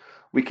carders,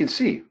 we can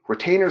see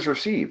retainers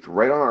received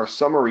right on our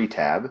summary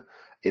tab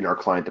in our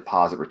client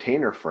deposit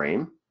retainer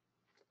frame.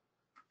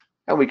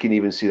 And we can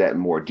even see that in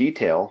more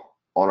detail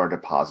on our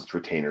deposits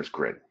retainers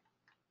grid.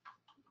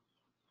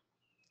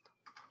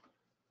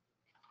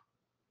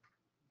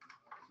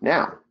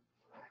 Now,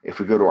 if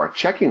we go to our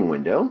checking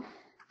window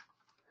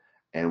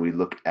and we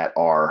look at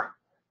our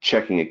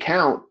checking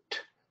account,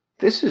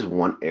 this is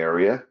one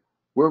area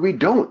where we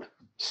don't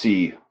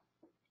see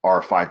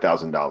our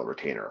 $5,000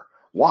 retainer.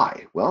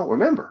 Why? Well,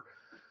 remember,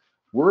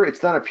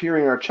 it's not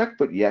appearing in our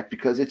checkbook yet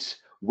because it's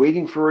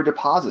waiting for a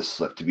deposit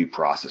slip to be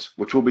processed,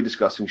 which we'll be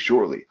discussing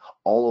shortly.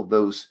 All of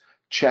those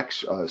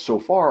checks so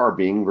far are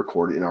being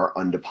recorded in our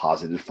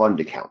undeposited fund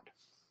account.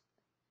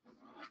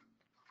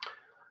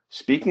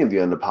 Speaking of the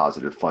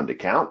undeposited fund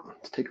account,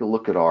 let's take a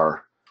look at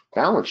our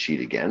balance sheet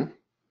again.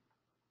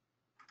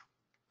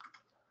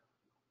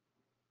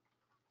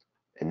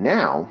 And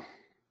now,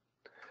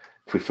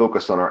 if we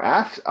focus on our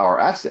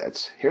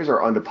assets, here's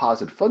our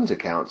undeposited funds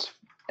accounts,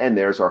 and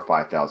there's our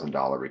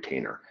 $5,000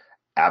 retainer.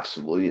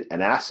 Absolutely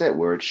an asset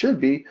where it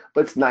should be,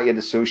 but it's not yet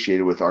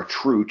associated with our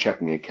true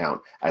checking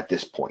account at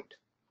this point.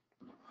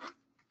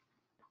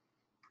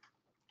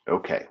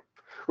 Okay,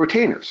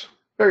 retainers,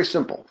 very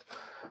simple.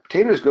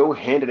 Retainers go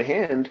hand in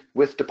hand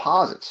with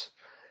deposits.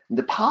 And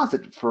the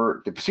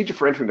procedure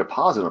for entering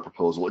deposit on a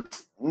proposal,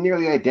 it's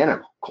nearly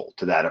identical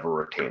to that of a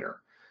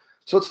retainer.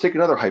 So let's take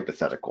another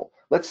hypothetical.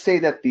 Let's say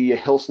that the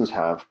Hilsons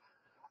have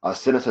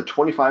sent us a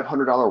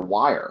 $2,500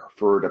 wire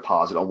for a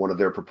deposit on one of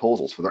their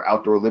proposals for their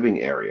outdoor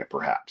living area,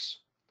 perhaps.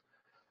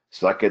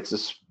 So that gets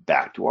us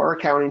back to our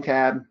accounting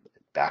tab,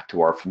 back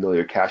to our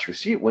familiar cash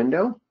receipt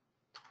window.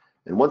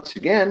 And once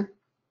again,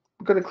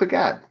 we're going to click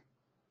Add.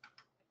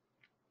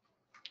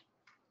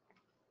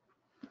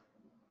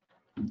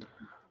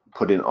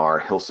 Put in our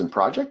Hilson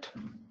project.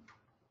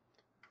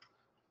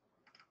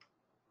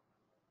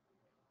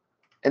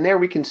 And there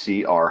we can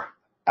see our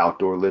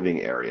outdoor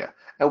living area.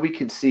 And we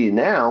can see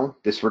now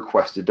this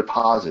requested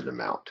deposit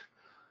amount.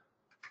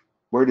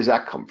 Where does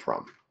that come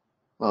from?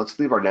 Well, let's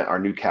leave our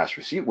new cash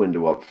receipt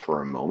window up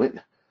for a moment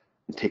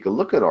and take a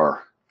look at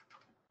our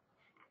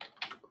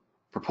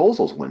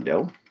proposals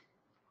window.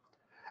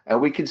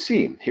 And we can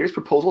see here's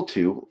proposal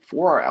 2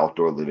 for our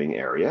outdoor living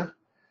area.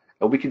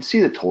 And we can see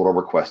the total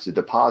requested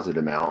deposit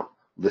amount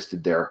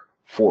listed there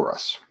for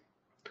us.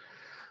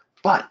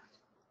 But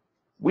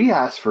we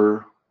asked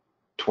for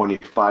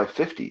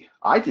 $2,550.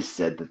 I just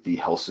said that the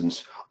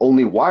Hilsons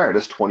only wired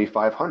us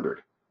 $2,500.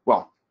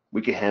 Well,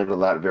 we can handle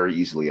that very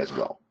easily as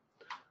well.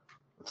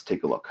 Let's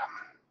take a look.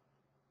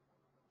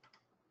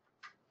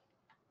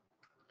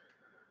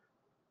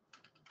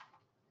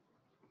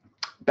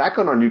 Back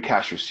on our new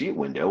cash receipt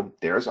window,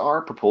 there's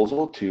our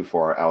proposal 2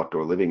 for our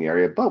outdoor living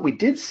area, but we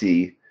did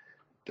see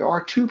there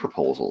are 2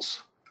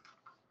 proposals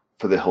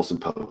for the Hilson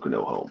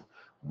Pocono home.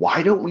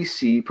 Why don't we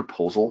see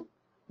proposal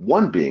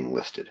 1 being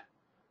listed?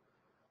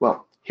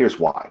 Well, here's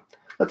why.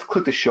 Let's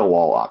click the Show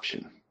All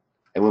option.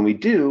 And when we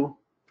do,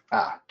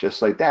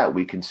 just like that,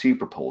 we can see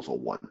proposal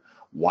 1.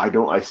 Why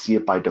don't I see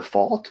it by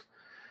default?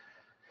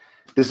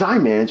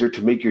 Design Manager,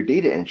 to make your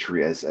data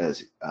entry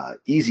as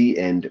easy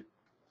and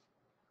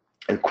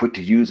quick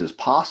to use as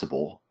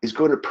possible, is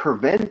going to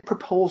prevent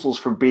proposals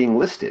from being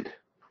listed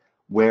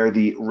where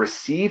the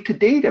received to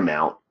date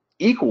amount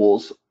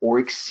equals or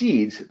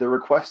exceeds the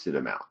requested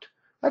amount.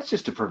 That's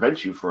just to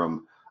prevent you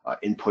from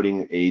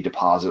inputting a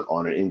deposit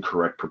on an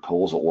incorrect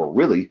proposal, or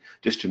really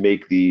just to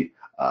make the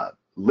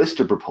list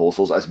of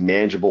proposals as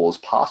manageable as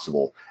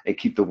possible and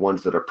keep the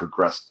ones that are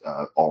progressed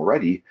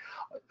already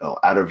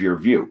out of your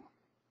view.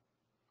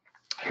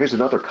 Here's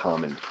another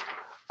common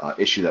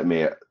issue that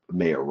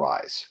may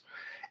arise.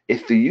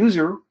 If the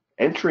user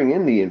entering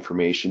in the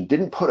information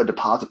didn't put a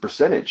deposit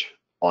percentage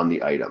on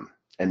the item,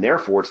 and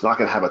therefore it's not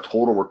going to have a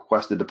total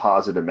requested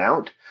deposit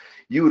amount,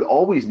 you would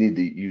always need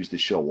to use the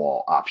Show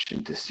All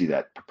option to see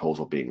that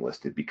proposal being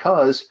listed,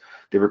 because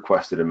the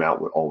requested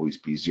amount would always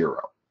be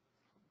 0.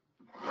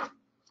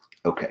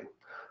 Okay,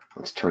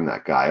 let's turn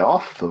that guy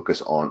off.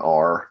 Focus on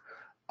our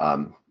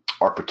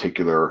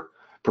particular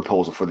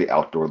proposal for the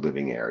outdoor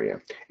living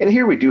area. And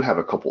here we do have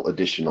a couple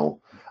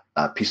additional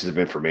pieces of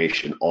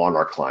information on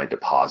our client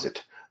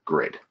deposit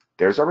grid.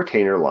 There's our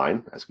retainer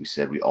line. As we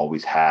said, we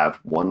always have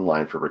one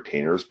line for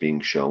retainers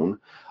being shown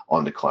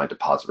on the client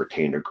deposit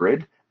retainer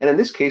grid. And in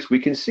this case, we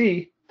can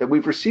see that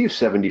we've received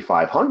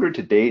 $7,500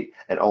 to date,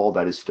 and all of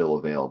that is still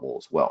available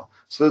as well.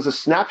 So there's a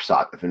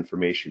snapshot of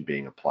information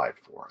being applied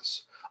for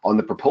us. On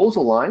the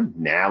proposal line,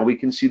 now we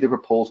can see the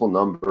proposal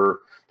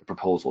number, the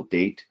proposal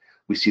date.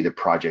 We see the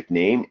project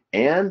name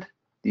and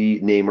the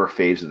name or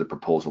phase of the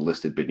proposal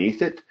listed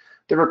beneath it,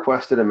 the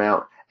requested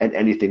amount, and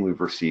anything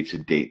we've received to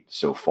date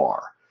so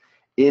far.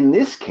 In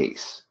this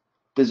case,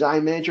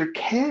 Design Manager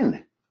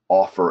can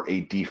offer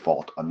a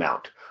default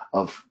amount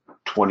of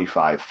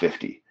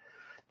 $2,550.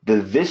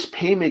 This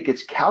payment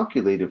gets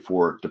calculated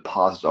for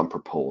deposits on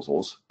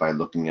proposals by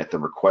looking at the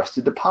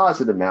requested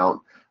deposit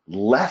amount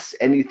less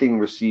anything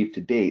received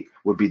to date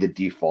would be the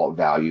default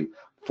value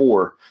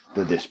for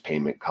the this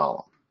payment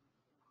column.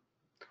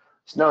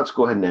 So now let's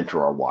go ahead and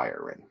enter our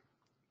wire in.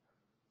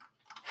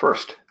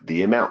 First,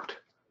 the amount,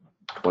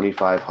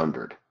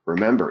 $2,500.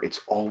 Remember, it's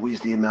always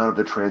the amount of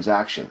the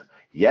transaction.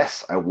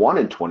 Yes, I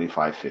wanted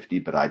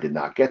 $2,550, but I did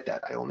not get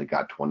that. I only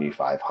got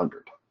 $2,500.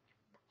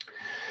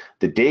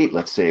 The date,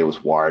 let's say it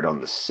was wired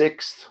on the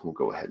 6th. We'll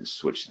go ahead and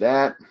switch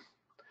that.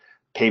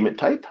 Payment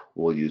type,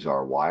 we'll use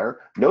our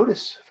wire.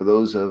 Notice, for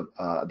those of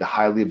the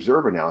highly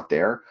observant out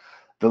there,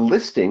 the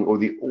listing or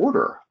the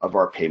order of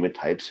our payment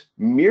types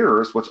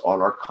mirrors what's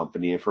on our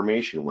company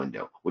information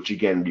window, which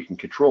again, you can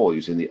control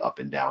using the up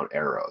and down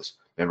arrows.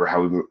 Remember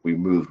how we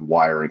moved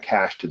wire and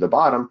cash to the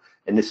bottom,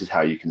 and this is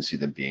how you can see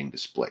them being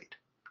displayed.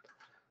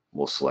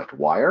 We'll select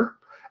wire.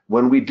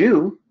 When we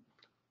do,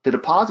 the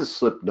deposit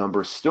slip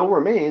number still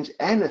remains,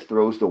 and it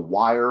throws the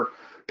wire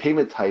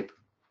payment type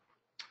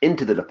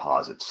into the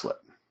deposit slip.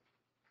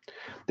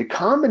 The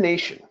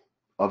combination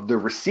of the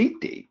receipt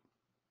date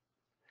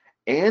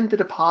and the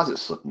deposit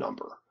slip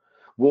number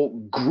will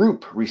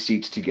group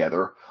receipts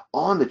together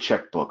on the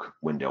checkbook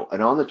window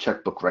and on the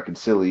checkbook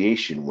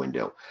reconciliation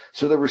window.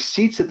 So the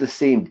receipts of the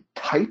same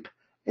type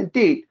and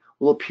date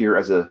will appear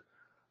as a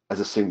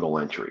single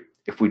entry.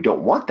 If we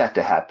don't want that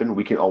to happen,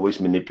 we can always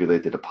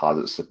manipulate the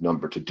deposit slip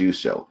number to do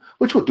so,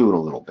 which we'll do in a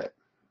little bit.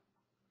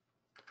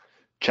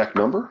 Check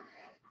number,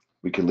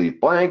 we can leave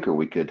blank, or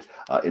we could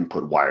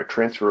input wire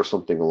transfer or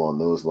something along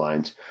those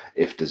lines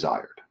if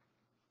desired.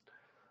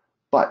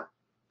 But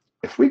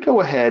if we go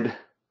ahead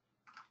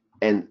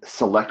and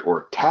select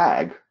or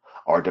tag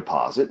our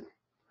deposit,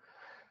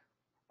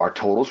 our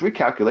totals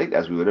recalculate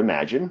as we would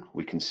imagine.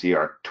 We can see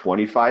our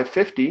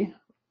 $2,550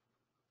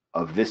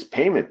 of this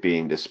payment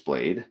being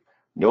displayed,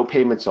 no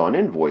payments on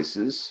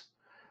invoices,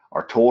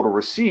 our total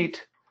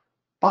receipt,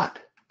 but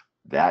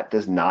that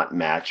does not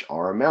match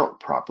our amount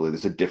properly.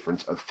 There's a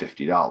difference of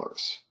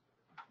 $50.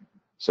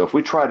 So if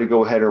we try to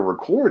go ahead and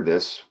record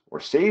this or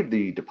save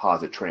the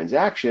deposit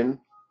transaction,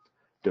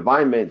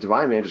 Divine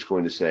Manager is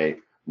going to say,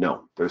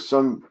 no, there's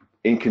some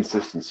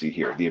inconsistency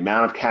here. The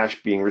amount of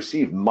cash being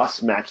received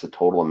must match the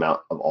total amount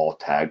of all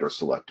tagged or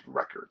selected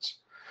records.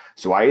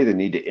 So I either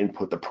need to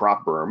input the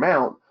proper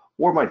amount,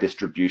 or my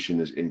distribution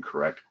is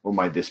incorrect, or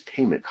my this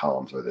payment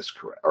columns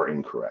are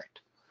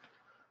incorrect.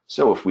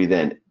 So if we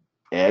then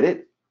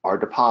edit our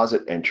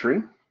deposit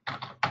entry,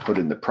 put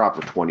in the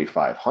proper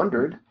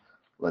 $2,500,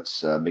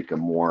 let's make a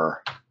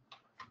more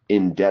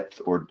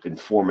in-depth or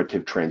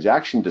informative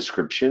transaction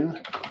description,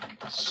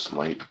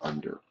 slight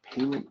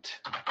underpayment.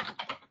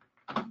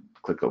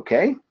 Click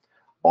OK,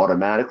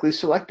 automatically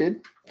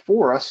selected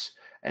for us,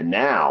 and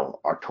now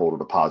our total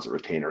deposit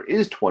retainer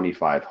is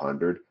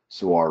 $2,500,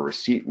 so our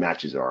receipt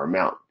matches our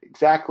amount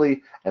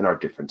exactly, and our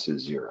difference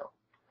is 0.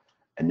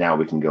 And now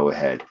we can go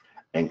ahead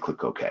and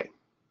click OK.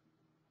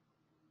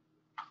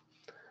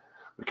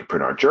 We can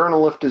print our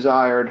journal if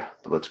desired,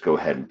 but let's go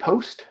ahead and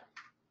post.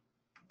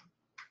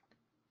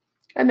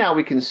 And now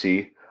we can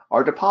see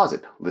our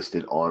deposit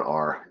listed on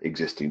our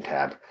existing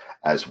tab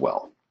as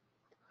well.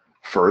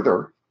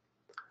 Further,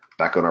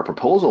 back on our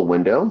proposal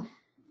window,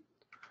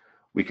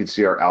 we can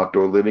see our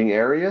outdoor living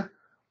area.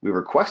 We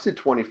requested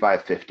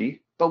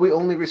 $2,550, but we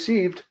only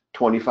received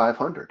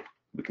 $2,500.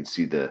 We can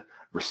see the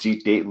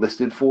receipt date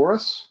listed for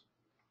us.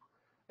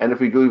 And if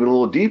we go even a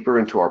little deeper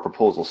into our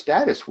proposal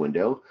status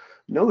window,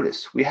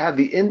 notice we have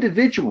the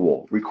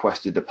individual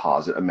requested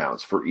deposit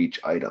amounts for each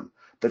item.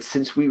 But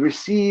since we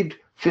received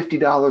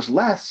 $50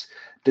 less,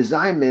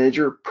 Design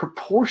Manager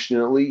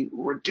proportionally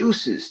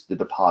reduces the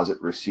deposit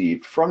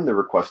received from the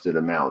requested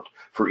amount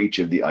for each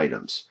of the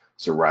items.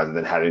 So rather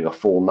than having a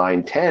full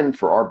 $910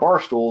 for our bar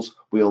stools,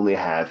 we only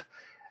have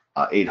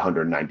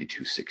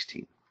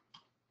 $892.16.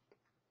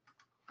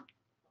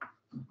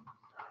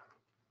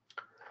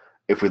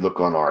 If we look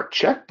on our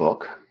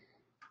checkbook,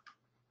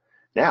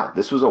 now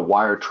this was a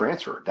wire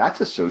transfer.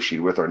 That's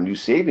associated with our new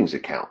savings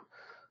account.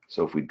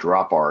 So if we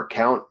drop our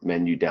account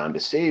menu down to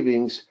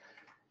savings,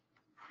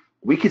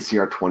 we can see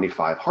our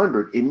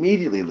 $2,500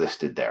 immediately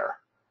listed there,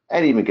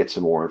 and even get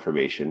some more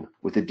information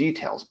with the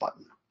details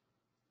button.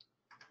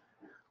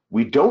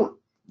 We don't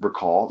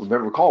recall,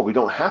 we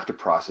don't have to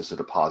process a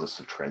deposit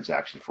slip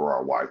transaction for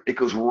our wire. It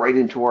goes right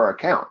into our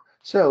account,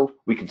 so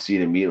we can see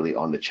it immediately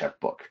on the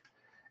checkbook.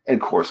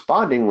 And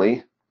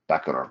correspondingly,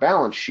 back on our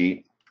balance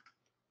sheet,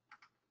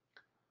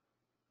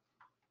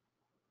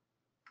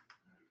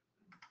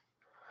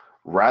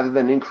 rather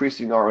than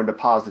increasing our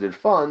undeposited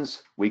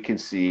funds, we can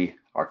see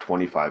our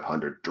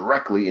 $2,500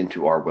 directly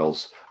into our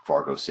Wells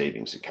Fargo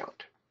savings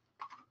account.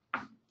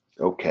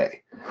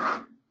 Okay,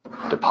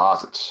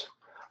 deposits.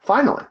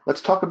 Finally, let's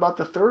talk about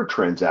the third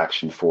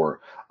transaction for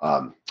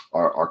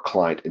our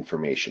client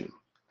information.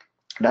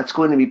 That's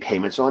going to be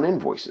payments on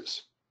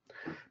invoices.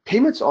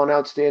 Payments on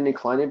outstanding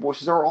client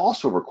invoices are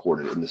also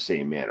recorded in the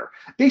same manner.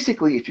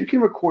 Basically, if you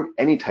can record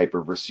any type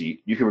of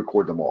receipt, you can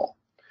record them all.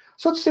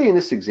 So let's say in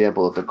this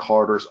example that the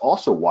carders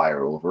also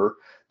wire over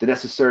the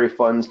necessary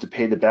funds to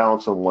pay the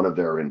balance on one of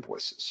their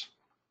invoices.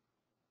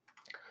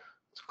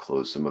 Let's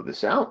close some of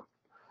this out.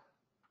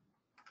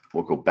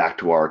 We'll go back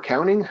to our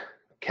accounting,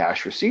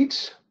 cash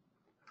receipts,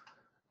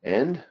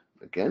 and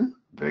Again,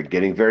 they're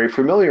getting very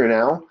familiar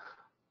now.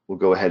 We'll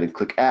go ahead and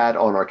click Add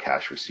on our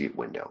cash receipt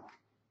window.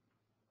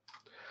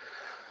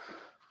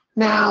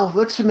 Now,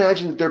 let's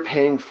imagine that they're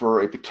paying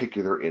for a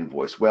particular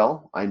invoice.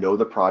 Well, I know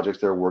the projects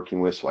they're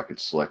working with, so I could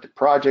select a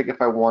project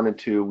if I wanted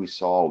to. We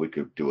saw we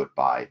could do it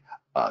by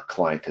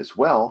client as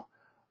well.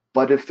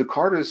 But if the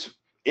card is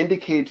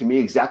indicated to me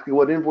exactly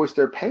what invoice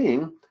they're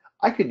paying,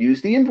 I could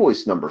use the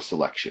invoice number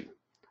selection.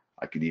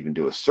 I could even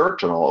do a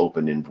search on all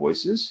open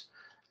invoices.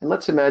 And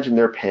let's imagine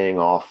they're paying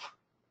off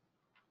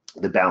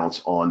the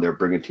balance on their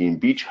Brigantine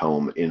Beach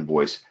Home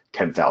invoice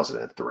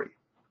 10,003.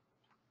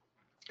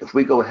 If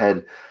we go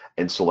ahead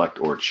and select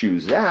or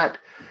choose that,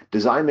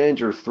 Design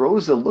Manager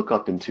throws the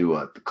lookup into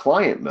the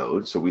client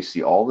mode, so we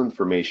see all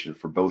information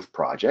for both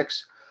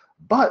projects.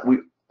 But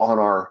on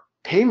our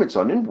payments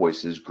on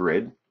invoices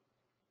grid,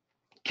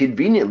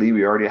 conveniently,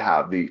 we already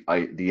have the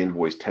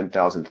invoice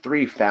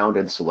 10,003 found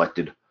and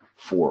selected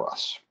for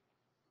us.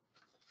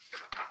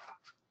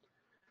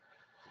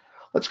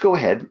 Let's go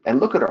ahead and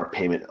look at our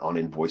payment on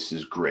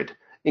invoices grid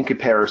in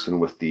comparison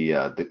with the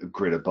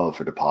grid above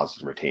for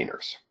deposits and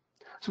retainers.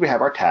 So we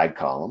have our tag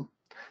column,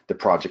 the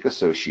project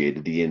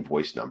associated, the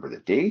invoice number, the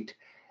date.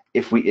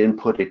 If we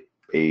input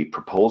a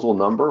proposal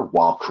number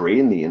while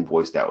creating the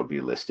invoice, that would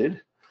be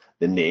listed.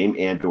 The name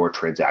and/or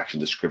transaction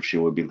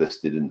description would be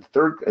listed in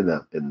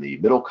the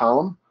middle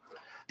column.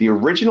 The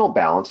original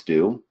balance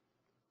due,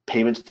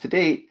 payments to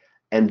date,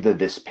 and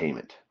this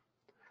payment.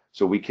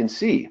 So we can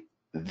see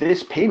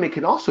this payment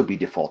can also be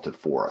defaulted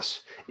for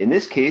us. In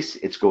this case,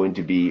 it's going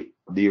to be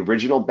the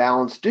original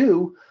balance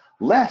due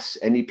less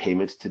any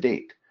payments to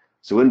date.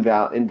 So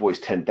invoice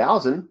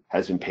 10,000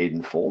 has been paid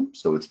in full,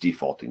 so it's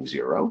defaulting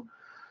 0.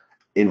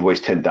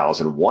 Invoice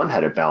 10,001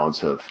 had a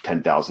balance of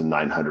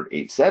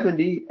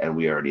 10,908.70, and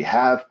we already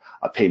have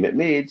a payment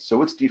made,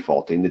 so it's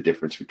defaulting the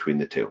difference between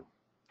the two.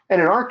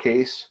 And in our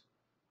case,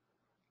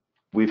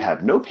 we've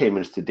had no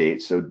payments to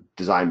date, so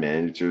Design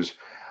Manager's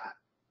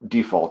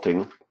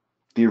defaulting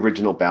the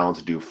original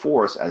balance due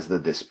for us as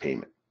this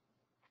payment.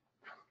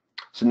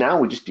 So now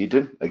we just need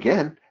to,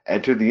 again,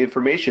 enter the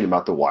information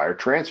about the wire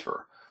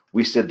transfer.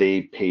 We said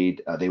they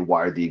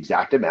wired the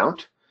exact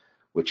amount,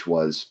 which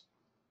was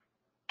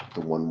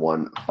the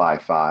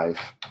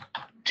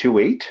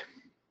 115528.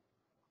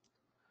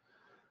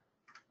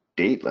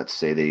 Date, let's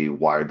say they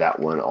wired that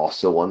one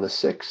also on the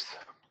 6th.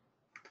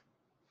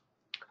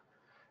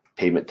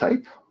 Payment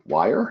type,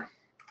 wire.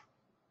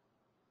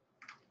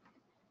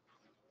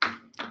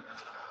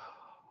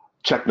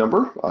 Check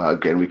number,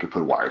 again, we could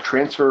put wire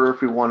transfer if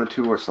we wanted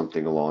to, or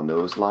something along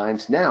those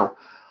lines. Now,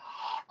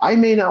 I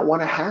may not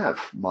want to have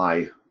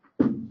my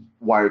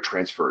wire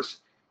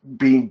transfers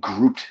being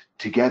grouped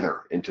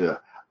together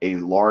into a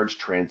large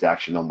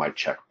transaction on my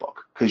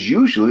checkbook, because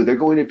usually they're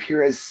going to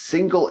appear as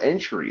single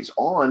entries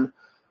on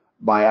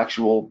my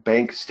actual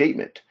bank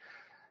statement.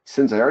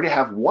 Since I already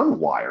have one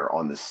wire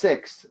on the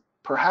 6th,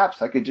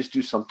 perhaps I could just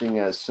do something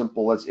as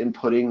simple as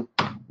inputting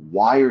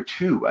wire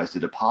 2 as the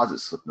deposit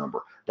slip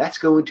number. That's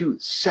going to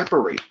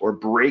separate or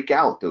break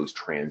out those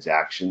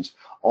transactions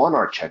on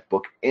our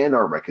checkbook and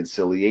our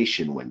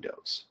reconciliation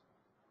windows.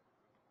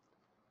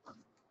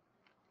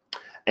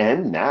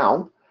 And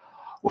now,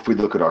 if we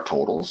look at our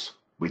totals,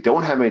 we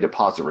don't have any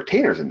deposit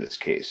retainers in this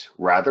case.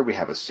 Rather, we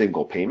have a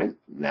single payment,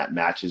 and that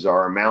matches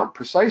our amount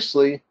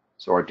precisely,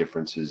 so our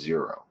difference is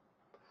 0.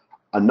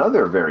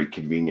 Another very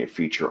convenient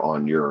feature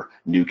on your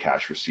new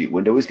cash receipt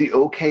window is the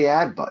OK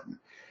Add button.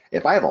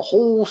 If I have a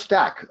whole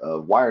stack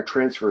of wire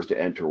transfers to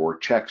enter, or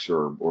checks,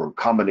 or a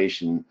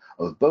combination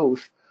of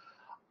both,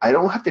 I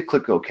don't have to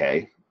click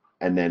OK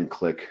and then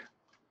click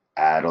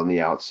Add on the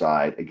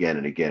outside again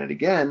and again and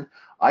again.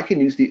 I can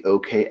use the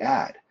OK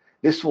Add.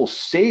 This will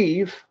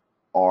save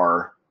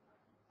our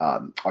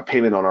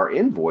payment on our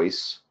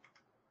invoice,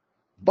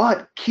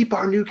 but keep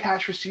our new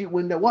cash receipt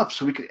window up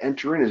so we can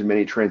enter in as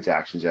many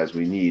transactions as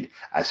we need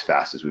as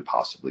fast as we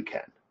possibly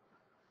can.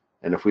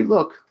 And if we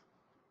look,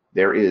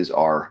 there is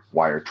our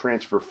wire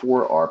transfer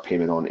for our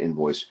payment on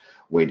invoice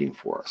waiting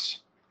for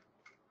us.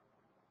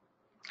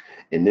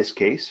 In this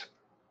case,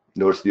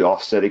 notice the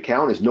offset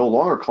account is no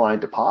longer client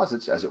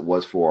deposits as it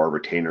was for our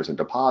retainers and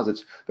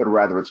deposits, but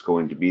rather it's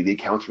going to be the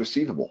accounts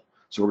receivable.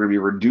 So we're going to be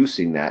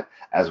reducing that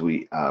as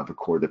we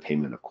record the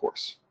payment, of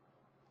course.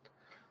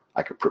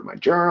 I could print my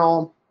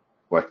journal,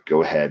 or I could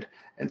go ahead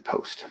and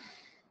post.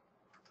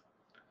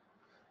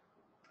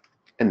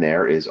 And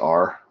there is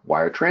our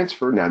wire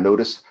transfer. Now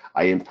notice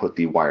I input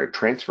the wire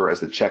transfer as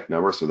the check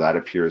number, so that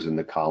appears in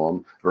the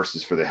column,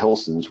 versus for the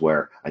Hilsons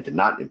where I did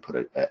not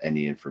input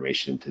any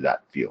information into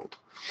that field.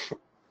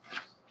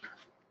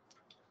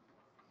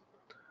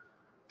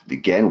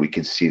 Again, we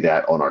can see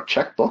that on our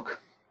checkbook.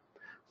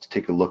 Let's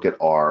take a look at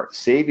our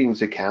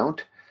savings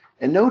account,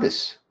 and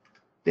notice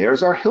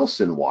there's our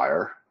Hilson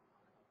wire.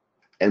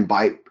 And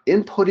by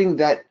inputting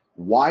that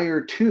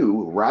wire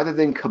 2, rather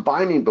than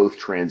combining both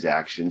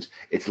transactions,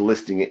 it's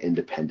listing it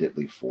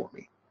independently for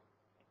me.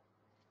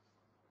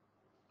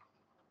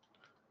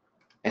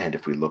 And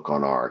if we look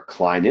on our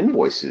client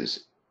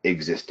invoices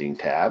existing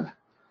tab,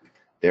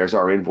 there's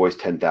our invoice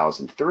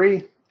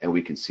 10,003, and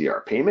we can see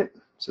our payment.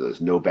 So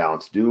there's no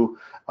balance due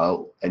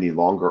any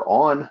longer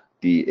on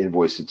the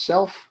invoice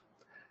itself.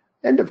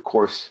 And of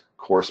course,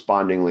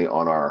 correspondingly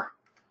on our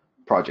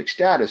project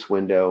status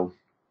window,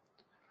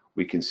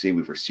 we can see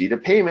we've received a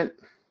payment.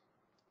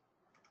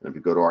 And if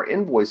we go to our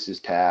Invoices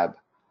tab,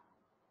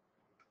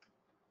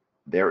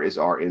 there is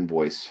our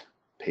invoice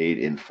paid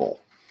in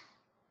full.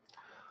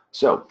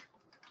 So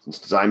since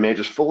Design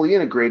Manager is fully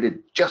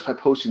integrated, just by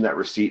posting that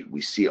receipt,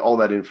 we see all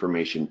that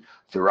information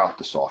throughout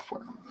the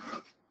software.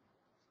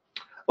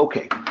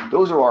 Okay,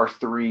 those are our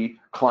 3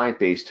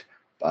 client-based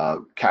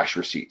cash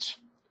receipts.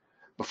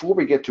 Before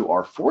we get to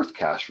our 4th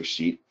cash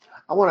receipt,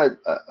 I want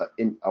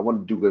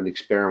to do an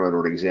experiment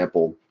or an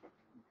example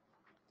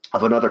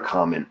of another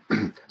common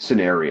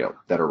scenario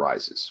that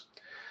arises.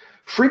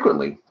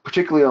 Frequently,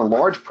 particularly on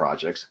large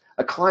projects,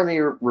 a client may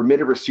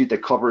remit a receipt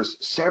that covers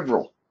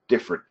several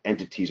different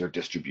entities or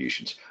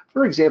distributions.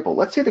 For example,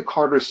 let's say the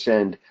Carters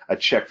send a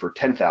check for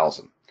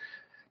 $10,000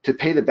 to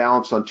pay the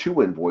balance on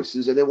 2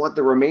 invoices, and they want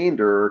the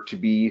remainder to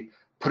be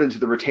put into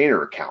the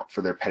retainer account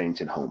for their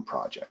Pennington home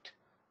project.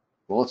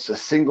 Well, it's a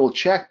single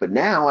check, but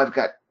now I've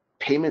got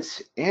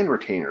payments and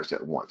retainers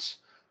at once.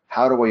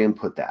 How do I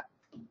input that?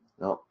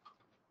 Well,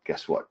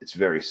 guess what? It's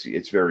very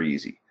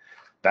easy.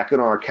 Back in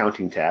our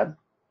accounting tab,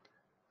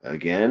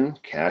 again,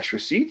 cash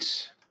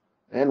receipts,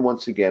 and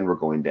once again, we're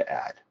going to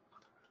add.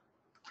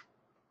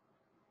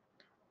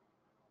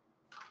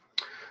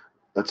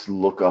 Let's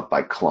look up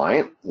by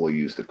client. We'll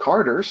use the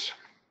Carters.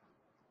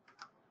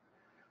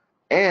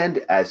 And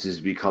as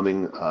is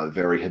becoming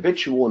very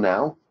habitual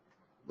now,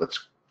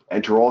 let's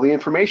enter all the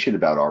information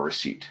about our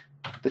receipt.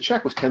 The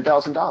check was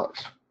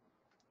 $10,000.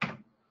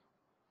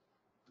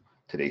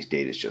 Today's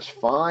date is just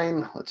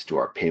fine. Let's do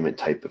our payment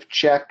type of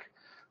check.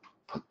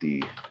 Put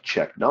the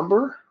check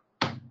number.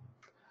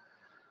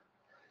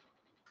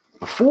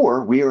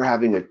 Before, we were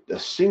having a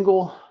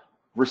single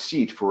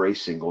receipt for a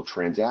single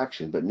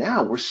transaction, but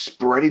now we're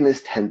spreading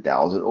this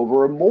 $10,000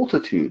 over a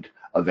multitude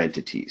of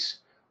entities.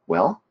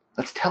 Well,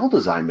 let's tell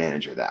Design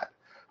Manager that.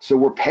 So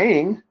we're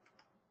paying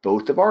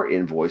both of our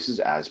invoices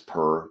as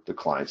per the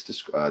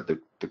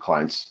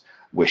client's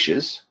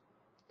wishes.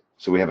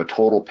 So we have a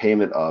total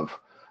payment of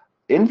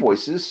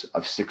invoices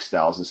of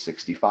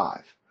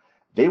 $6,065.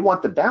 They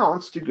want the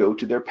balance to go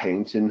to their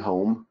Pennington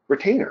home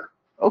retainer.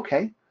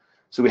 Okay,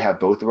 so we have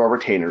both of our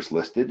retainers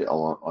listed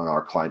on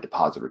our client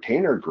deposit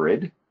retainer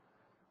grid.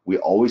 We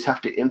always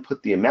have to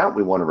input the amount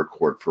we want to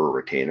record for a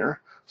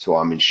retainer. So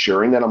I'm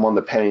ensuring that I'm on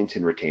the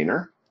Pennington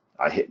retainer.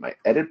 I hit my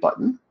edit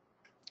button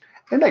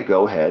and I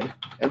go ahead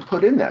and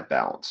put in that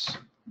balance.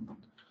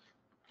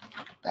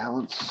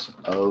 Balance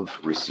of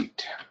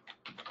receipt.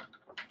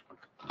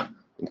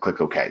 And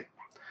click OK.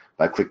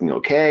 By clicking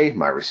OK,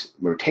 my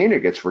retainer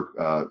gets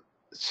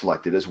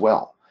selected as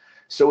well.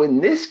 So in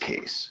this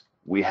case,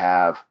 we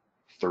have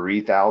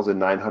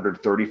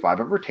 $3,935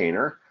 of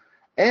retainer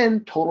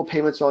and total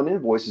payments on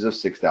invoices of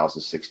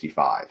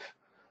 $6,065.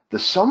 The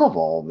sum of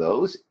all of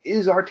those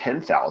is our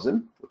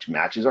 $10,000, which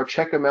matches our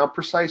check amount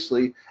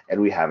precisely, and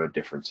we have a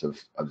difference of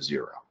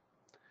 0.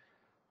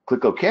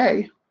 Click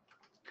OK,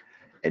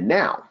 and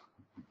now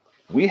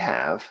we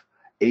have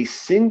a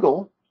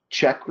single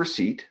check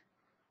receipt,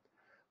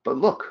 but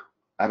look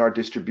at our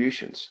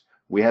distributions.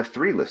 We have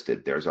 3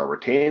 listed. There's our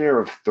retainer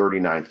of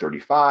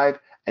 $39.35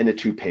 and the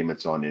 2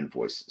 payments on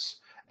invoices.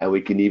 And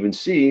we can even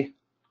see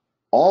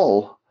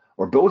all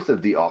or both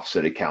of the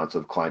offset accounts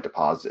of client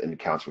deposit and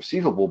accounts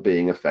receivable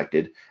being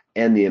affected,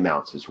 and the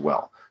amounts as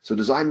well. So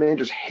Design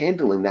Manager is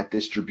handling that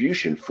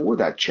distribution for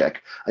that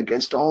check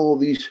against all of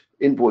these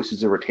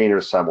invoices and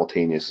retainers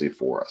simultaneously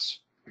for us.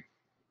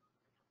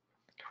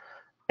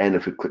 And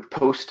if we click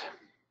Post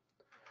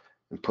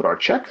and put our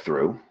check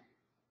through,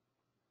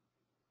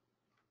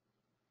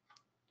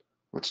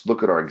 let's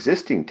look at our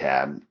existing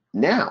tab.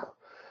 Now,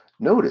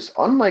 notice,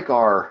 unlike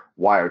our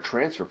wire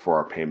transfer for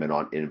our payment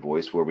on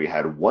invoice where we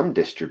had 1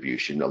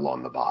 distribution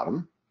along the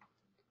bottom,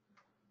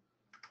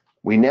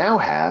 we now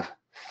have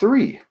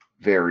 3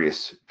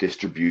 various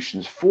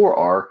distributions for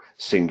our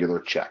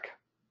singular check.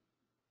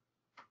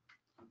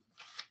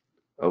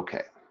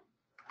 Okay,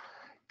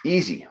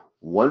 easy.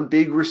 1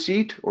 big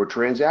receipt or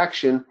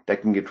transaction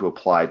that can get to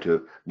apply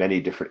to many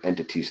different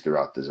entities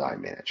throughout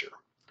Design Manager.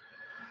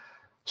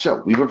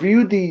 So we've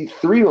reviewed the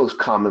 3 most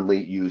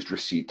commonly used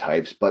receipt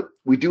types, but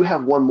we do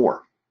have one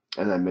more,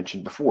 and I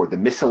mentioned before, the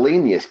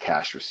miscellaneous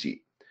cash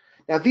receipt.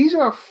 Now these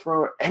are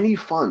for any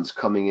funds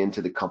coming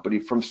into the company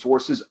from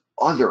sources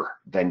other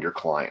than your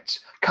clients.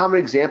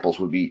 Common examples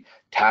would be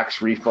tax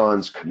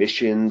refunds,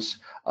 commissions,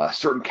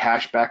 certain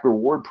cashback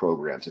reward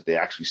programs if they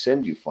actually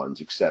send you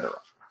funds, etc.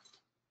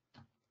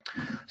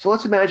 So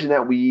let's imagine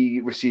that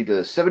we received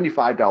a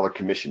 $75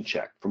 commission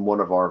check from one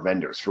of our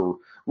vendors for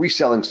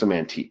reselling some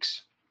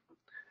antiques.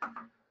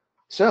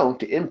 So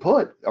to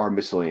input our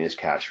miscellaneous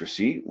cash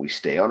receipt, we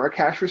stay on our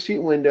cash receipt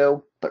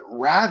window, but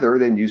rather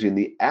than using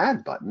the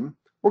Add button,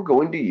 we're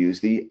going to use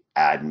the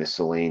Add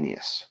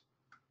Miscellaneous.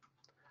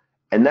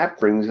 And that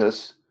brings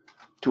us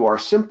to our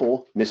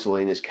simple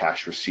miscellaneous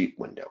cash receipt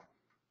window.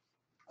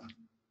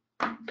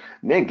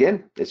 And then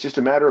again, it's just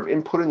a matter of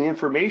inputting the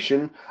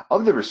information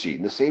of the receipt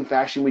in the same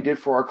fashion we did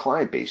for our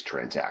client-based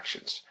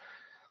transactions.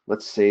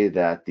 Let's say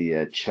that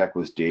the check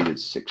was dated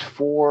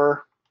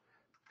 6/4,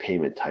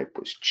 payment type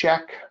was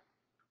check.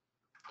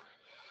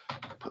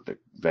 Put the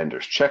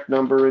vendor's check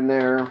number in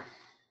there.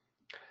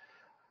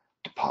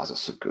 Deposit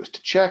slip goes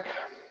to check.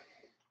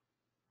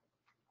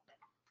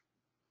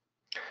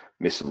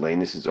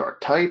 Miscellaneous is our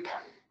type.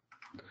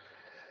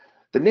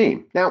 The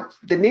name. Now,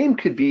 the name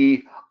could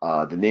be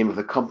the name of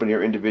the company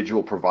or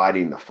individual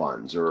providing the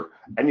funds, or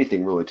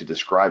anything really to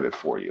describe it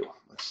for you.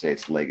 Let's say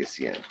it's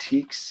Legacy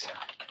Antiques.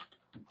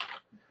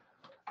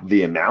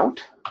 The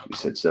amount, we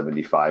said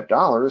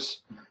 $75.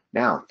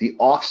 Now, the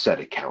offset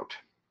account.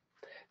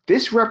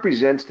 This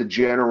represents the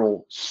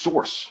general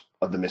source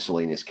of the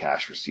miscellaneous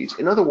cash receipts.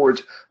 In other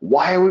words,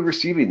 why are we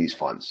receiving these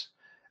funds?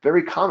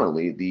 Very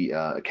commonly, the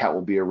account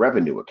will be a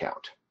revenue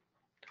account.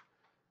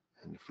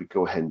 And if we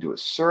go ahead and do a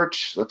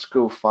search, let's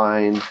go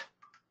find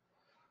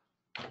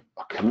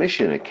a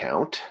commission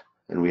account.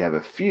 And we have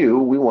a few.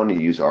 We want to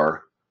use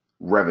our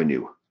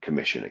revenue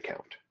commission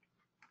account.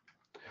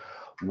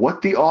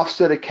 What the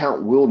offset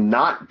account will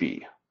not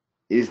be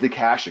is the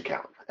cash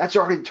account. That's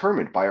already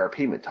determined by our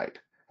payment type,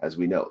 as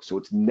we know. So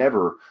it's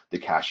never the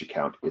cash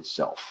account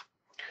itself.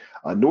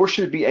 Nor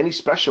should it be any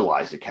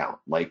specialized account,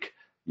 like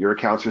your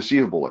accounts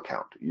receivable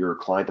account, your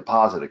client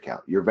deposit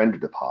account, your vendor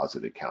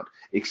deposit account,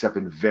 except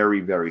in very,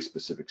 very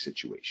specific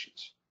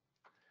situations.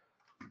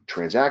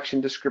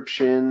 Transaction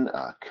description,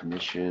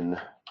 commission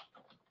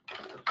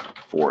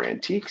for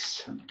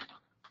antiques,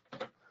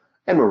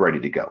 and we're ready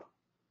to go.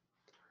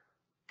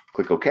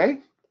 Click OK,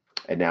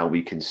 and now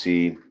we can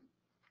see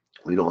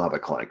we don't have a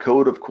client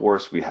code, of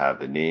course. We have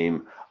the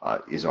name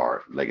is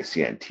our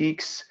Legacy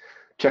Antiques,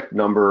 check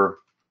number,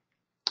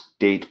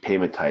 date,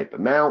 payment type,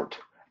 amount,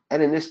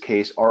 and in this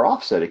case, our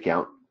offset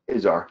account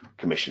is our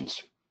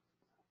commissions.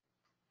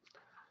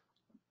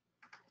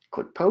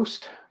 Click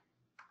Post.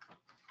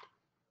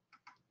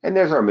 And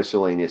there's our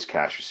miscellaneous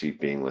cash receipt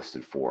being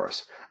listed for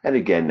us. And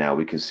again, now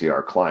we can see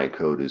our client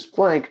code is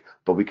blank,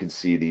 but we can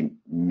see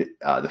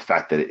the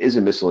fact that it is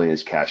a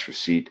miscellaneous cash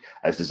receipt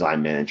as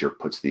Design Manager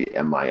puts the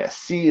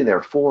MISC in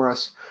there for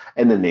us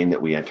and the name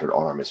that we entered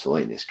on our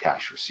miscellaneous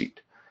cash receipt.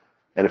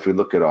 And if we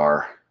look at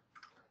our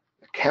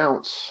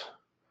accounts,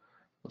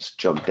 let's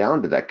jump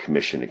down to that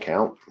commission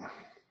account.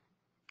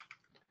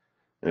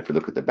 And if we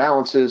look at the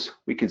balances,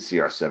 we can see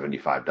our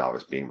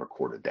 $75 being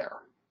recorded there.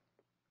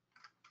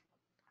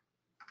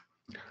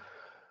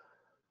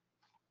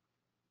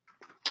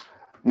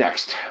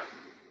 Next,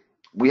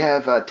 we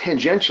have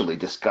tangentially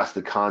discussed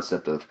the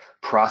concept of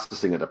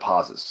processing a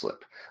deposit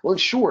slip. Well, in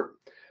short,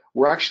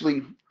 we're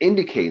actually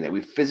indicating that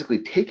we've physically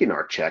taken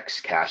our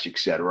checks, cash,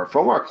 etc.,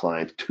 from our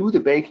client to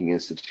the banking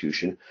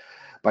institution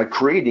by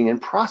creating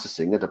and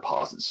processing a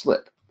deposit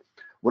slip.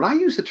 When I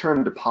use the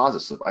term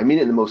deposit slip, I mean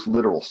it in the most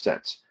literal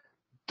sense.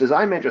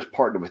 Design Managers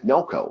partner with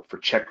Nelco for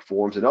check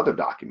forms and other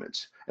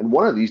documents, and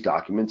one of these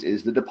documents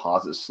is the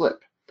deposit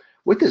slip.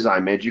 With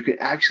Design Manager, you can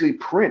actually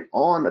print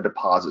on a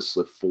deposit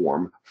slip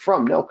form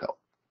from Nelco.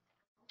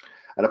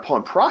 And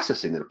upon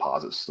processing the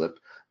deposit slip,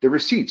 the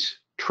receipts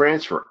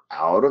transfer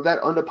out of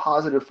that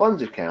undeposited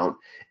funds account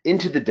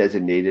into the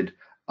designated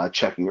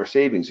checking or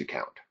savings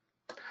account.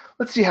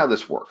 Let's see how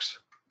this works.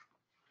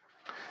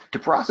 To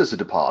process a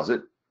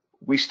deposit,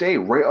 we stay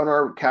right on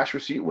our cash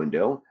receipt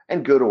window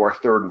and go to our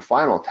third and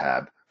final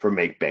tab for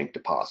Make Bank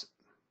Deposit.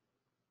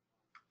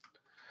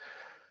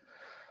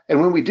 And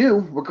when we do,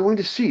 we're going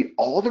to see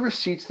all the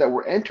receipts that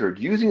were entered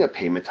using a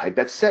payment type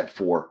that's set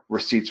for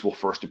receipts will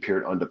first appear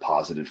in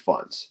undeposited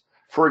funds.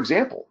 For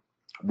example,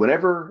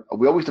 whenever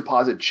we always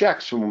deposit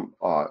checks from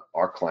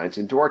our clients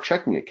into our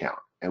checking account,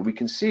 and we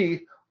can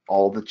see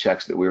all the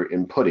checks that we're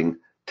inputting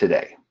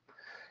today.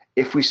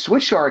 If we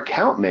switch our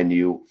account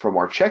menu from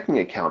our checking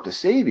account to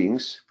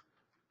savings,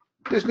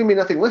 there's going to be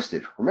nothing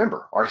listed.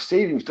 Remember, our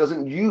savings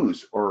doesn't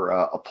use or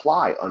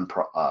apply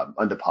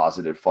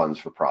undeposited funds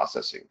for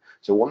processing.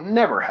 So we'll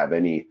never have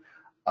any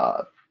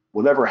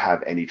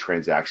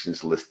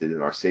transactions listed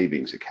in our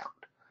savings account.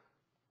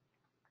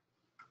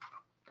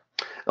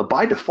 Now,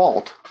 by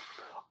default,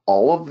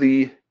 all of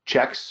the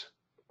checks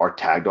are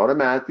tagged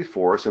automatically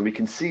for us, and we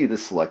can see the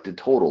selected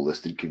total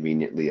listed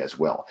conveniently as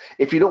well.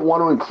 If you don't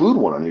want to include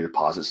one on your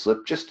deposit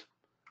slip, just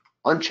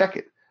uncheck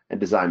it, and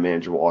Design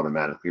Manager will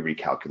automatically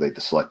recalculate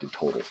the selected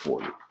total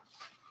for you.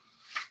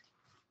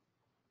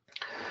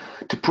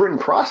 To print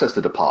and process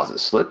the deposit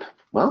slip,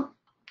 well,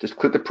 just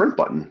click the print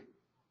button.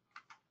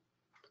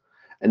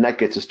 And that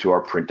gets us to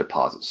our print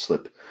deposit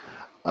slip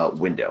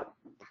window.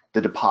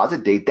 The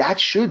deposit date, that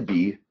should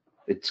be,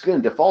 it's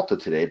going to default to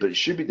today, but it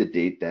should be the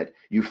date that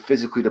you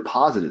physically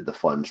deposited the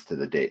funds to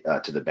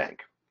the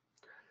bank.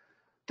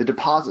 The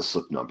deposit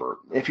slip number.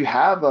 If you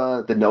have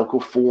the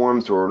Nelco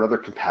forms or another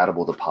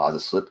compatible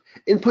deposit slip,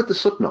 input the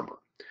slip number.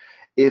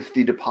 If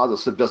the deposit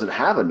slip doesn't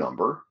have a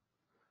number,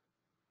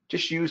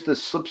 just use the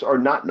slips are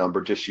not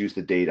numbered, just use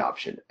the date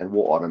option, and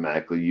we'll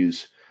automatically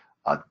use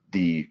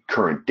the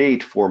current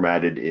date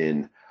formatted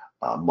in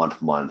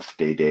month,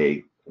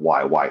 day,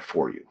 YY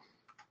for you.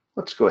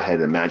 Let's go ahead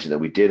and imagine that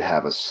we did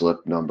have a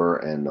slip number,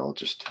 and I'll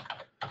just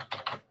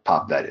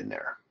pop that in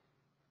there.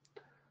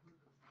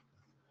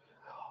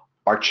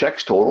 Our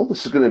checks total,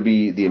 this is going to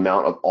be the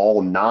amount of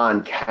all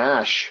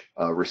non-cash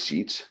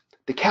receipts.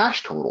 The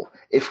cash total,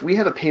 if we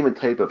have a payment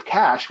type of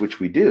cash, which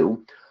we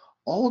do,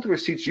 all of the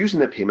receipts using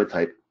that payment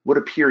type would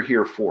appear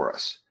here for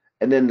us.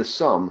 And then the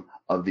sum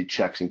of the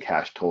checks and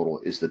cash total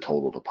is the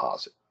total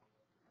deposit.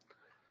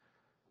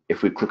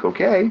 If we click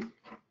OK,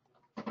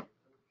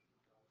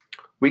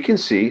 we can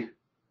see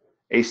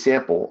a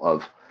sample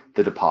of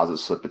the deposit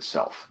slip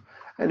itself.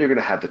 And you're going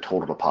to have the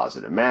total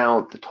deposit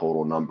amount, the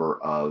total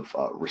number of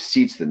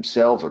receipts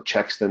themselves or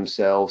checks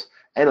themselves,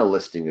 and a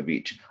listing of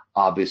each.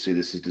 Obviously,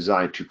 this is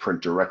designed to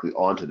print directly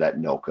onto that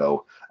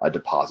Nelco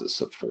deposit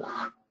slip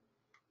form.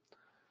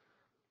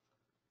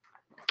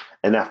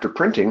 And after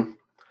printing,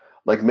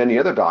 like many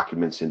other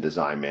documents in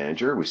Design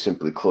Manager, we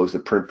simply close the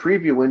print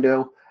preview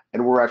window,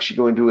 and we're actually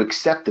going to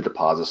accept the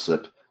deposit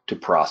slip to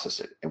process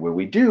it. And when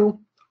we do,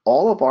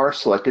 all of our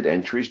selected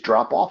entries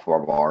drop off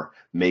of our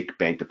Make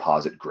Bank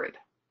Deposit grid.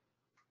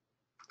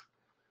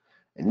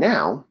 And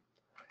now,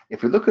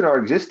 if we look at our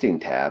existing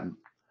tab,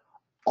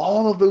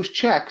 all of those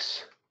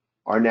checks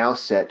are now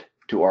set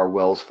to our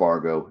Wells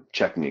Fargo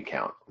checking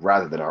account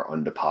rather than our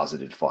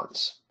undeposited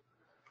funds.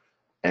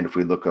 And if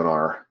we look on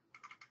our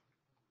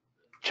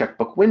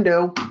checkbook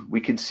window, we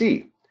can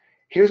see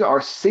here's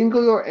our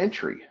singular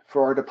entry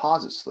for our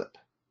deposit slip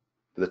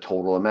for the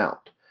total amount.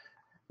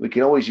 We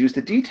can always use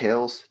the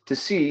details to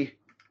see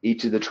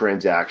each of the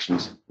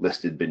transactions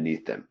listed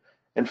beneath them.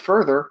 And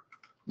further,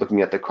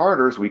 looking at the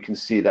Carters, we can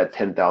see that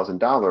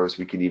 $10,000.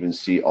 We can even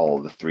see all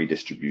of the 3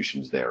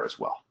 distributions there as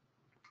well.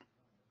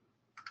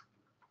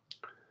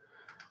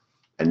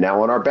 And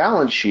now on our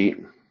balance sheet,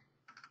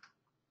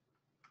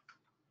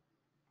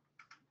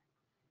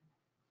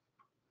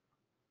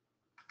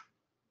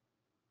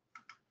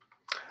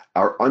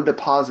 our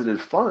undeposited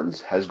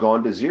funds has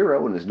gone to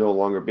 0 and is no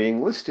longer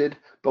being listed,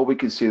 but we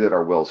can see that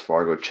our Wells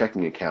Fargo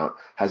checking account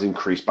has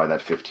increased by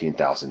that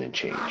 $15,000 and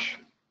change.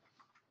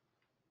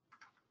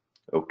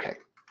 Okay,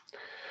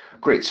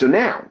 great. So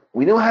now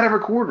we know how to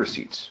record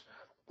receipts.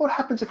 What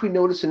happens if we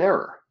notice an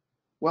error?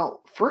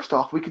 Well, first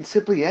off, we can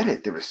simply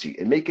edit the receipt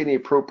and make any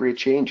appropriate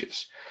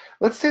changes.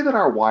 Let's say that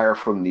our wire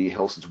from the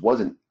Hilsons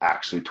wasn't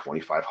actually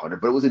 $2,500,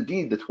 but it was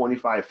indeed the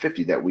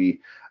 $2,550 that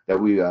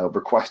we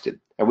requested,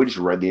 and we just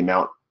read the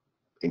amount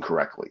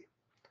incorrectly.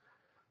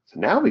 So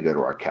now we go to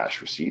our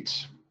cash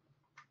receipts,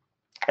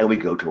 and we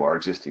go to our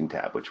existing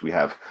tab, which we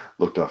have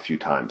looked at a few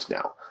times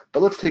now.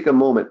 But let's take a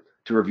moment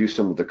to review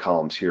some of the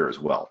columns here as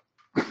well.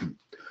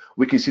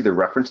 We can see the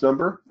reference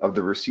number of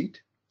the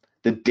receipt,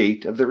 the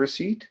date of the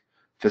receipt,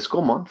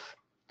 fiscal month,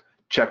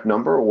 check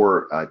number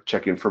or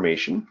check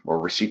information or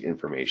receipt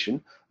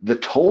information, the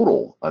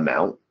total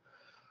amount,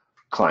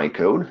 client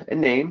code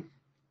and name,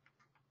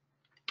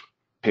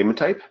 payment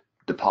type,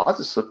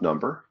 deposit slip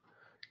number,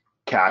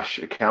 cash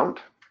account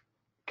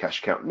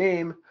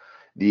name,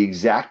 the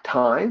exact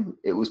time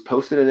it was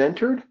posted and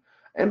entered,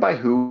 and by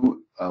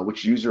who,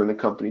 which user in the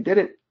company did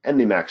it, and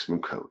the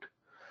maximum code.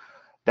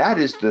 That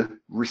is the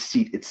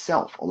receipt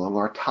itself along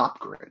our top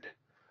grid.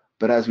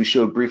 But as we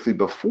showed briefly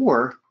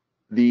before,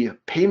 the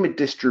payment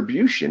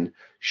distribution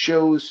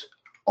shows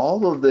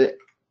all of the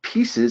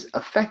pieces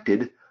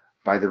affected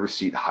by the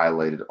receipt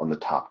highlighted on the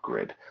top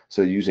grid.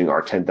 So using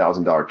our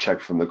 $10,000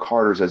 check from the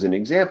Carters as an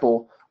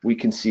example, we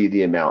can see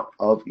the amount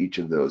of each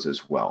of those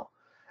as well.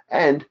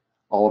 And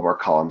all of our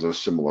columns are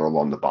similar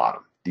along the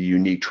bottom. The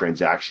unique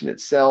transaction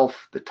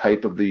itself, the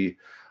type of the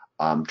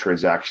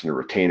transaction, a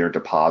retainer,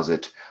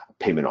 deposit,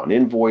 payment on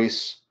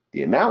invoice,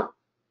 the amount,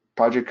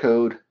 project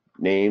code,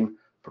 name,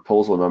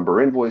 proposal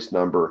number, invoice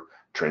number,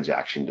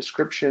 transaction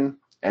description,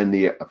 and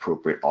the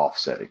appropriate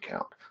offset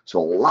account. So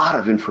a lot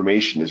of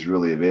information is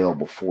really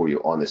available for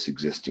you on this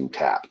existing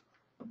tab.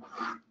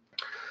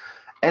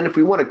 And if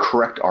we want to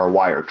correct our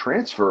wire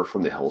transfer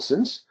from the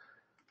Hilsons,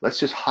 let's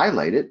just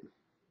highlight it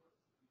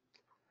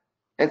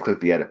and click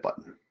the edit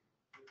button.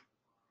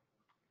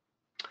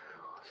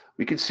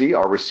 We can see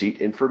our receipt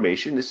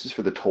information. This is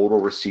for the total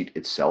receipt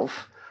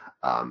itself.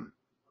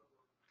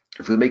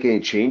 If we make any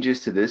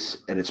changes to this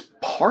and it's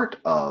part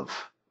of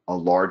a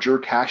larger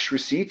cash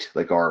receipt,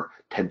 like our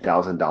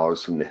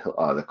 $10,000 from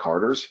the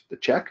Carters, the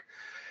check,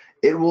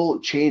 it will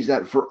change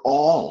that for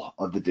all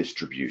of the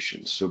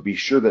distributions. So be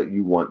sure that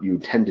you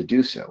intend to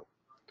do so.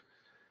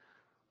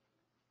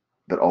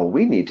 But all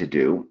we need to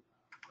do,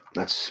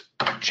 let's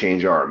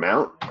change our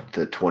amount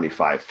to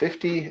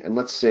 $2,550, and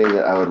let's say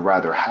that I would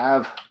rather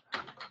have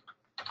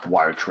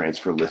wire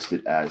transfer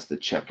listed as the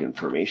check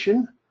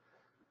information.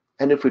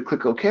 And if we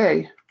click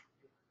OK,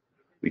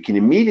 we can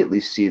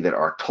immediately see that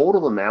our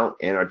total amount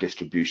and our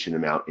distribution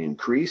amount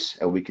increase,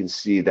 and we can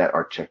see that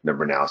our check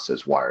number now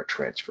says wire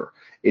transfer.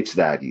 It's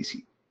that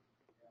easy.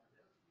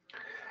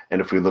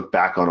 And if we look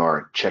back on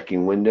our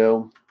checking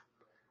window,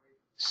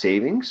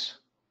 savings,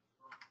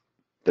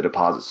 the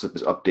deposit slip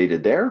is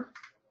updated there.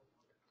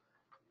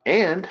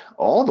 And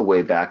all the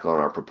way back on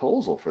our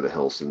proposal for the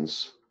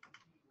Hilsons,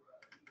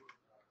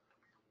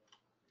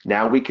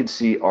 Now we can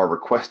see our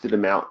requested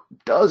amount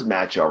does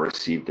match our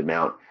received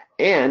amount,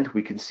 and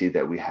we can see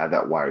that we have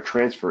that wire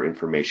transfer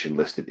information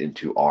listed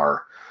into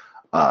our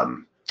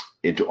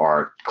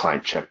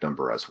client check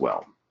number as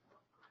well.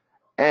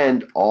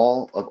 And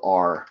all of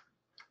our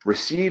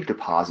received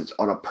deposits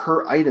on a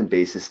per item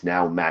basis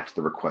now match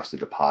the requested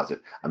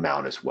deposit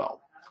amount as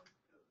well.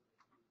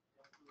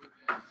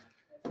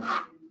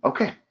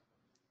 Okay,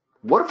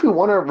 what if we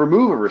want to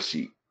remove a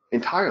receipt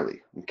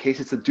entirely in case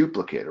it's a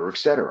duplicate or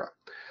etc.?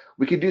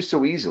 We can do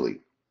so easily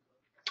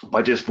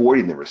by just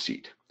voiding the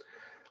receipt.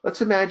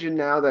 Let's imagine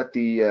now that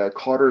the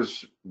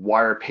Carter's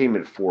wire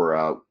payment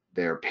for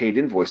their paid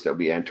invoice that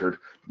we entered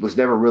was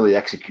never really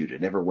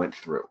executed, never went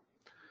through.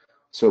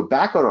 So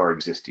back on our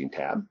existing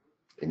tab,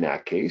 in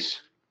that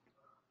case,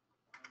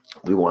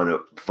 we want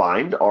to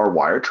find our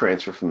wire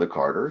transfer from the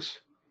Carters,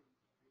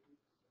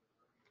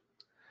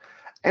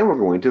 and we're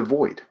going to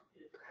void.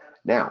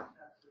 Now,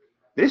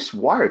 this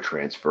wire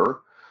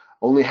transfer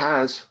only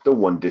has the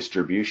one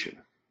distribution,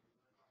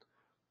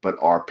 but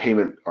our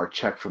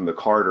check from the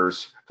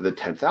Carters for the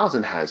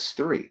 10,000 has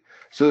 3.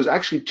 So there's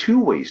actually 2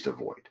 ways to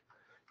void.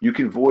 You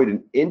can void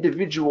an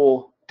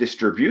individual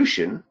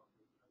distribution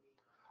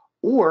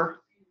or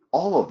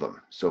all of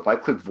them. So if I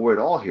click void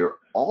all here,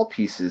 all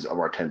pieces of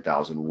our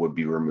 10,000 would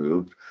be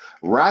removed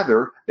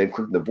rather than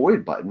clicking the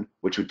void button,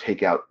 which would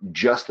take out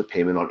just the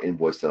payment on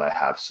invoice that I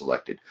have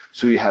selected.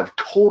 So you have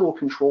total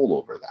control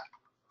over that.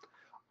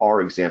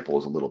 Our example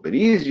is a little bit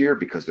easier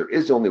because there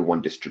is only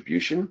one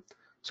distribution.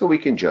 So we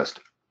can just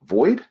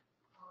void,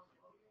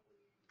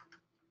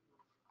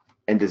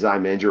 and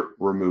Design Manager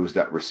removes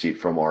that receipt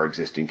from our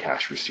existing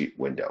cash receipt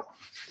window.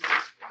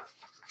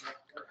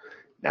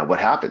 Now what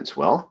happens?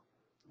 Well,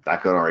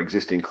 back on our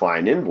existing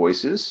client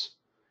invoices,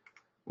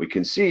 we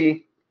can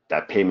see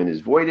that payment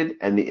is voided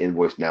and the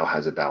invoice now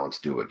has a balance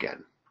due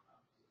again.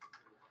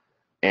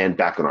 And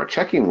back on our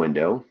checking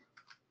window,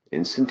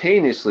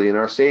 instantaneously in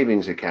our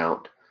savings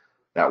account,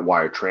 that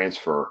wire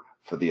transfer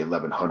for the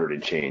 1,100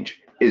 and change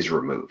is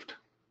removed.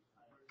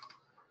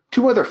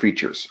 2 other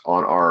features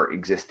on our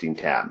existing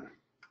tab.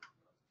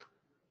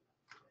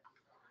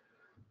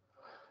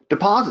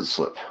 Deposit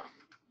slip.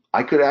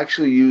 I could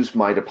actually use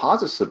my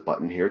deposit slip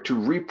button here to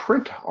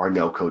reprint our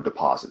no-code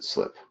deposit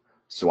slip.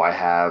 So I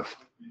have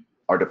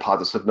our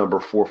deposit slip number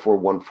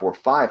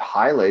 44145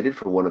 highlighted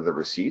for one of the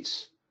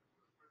receipts,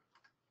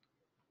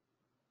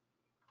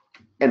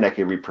 and I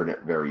can reprint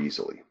it very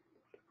easily.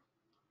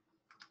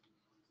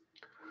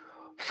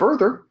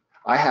 Further,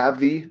 I have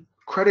the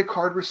credit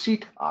card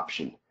receipt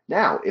option.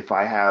 Now, if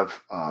I have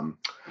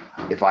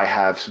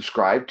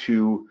subscribed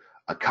to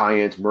a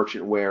Cayenne's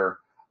Merchantware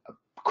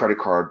credit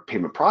card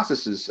payment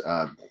processes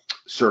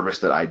service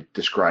that I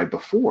described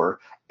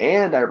before,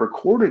 and I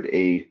recorded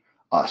a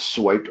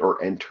swiped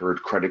or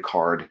entered credit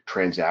card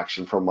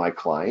transaction from my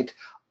client,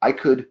 I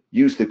could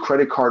use the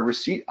credit card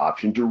receipt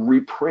option to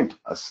reprint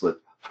a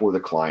slip for the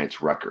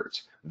client's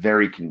records.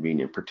 Very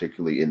convenient,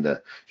 particularly in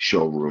the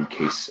showroom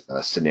case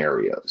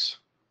scenarios.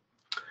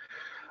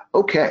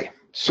 Okay,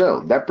 so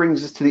that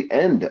brings us to the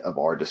end of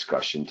our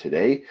discussion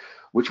today,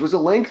 which was a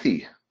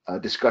lengthy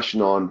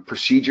discussion on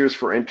procedures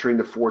for entering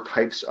the 4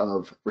 types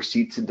of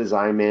receipts in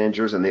Design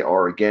Managers, and they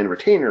are, again,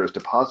 retainers,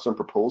 deposits on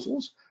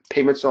proposals,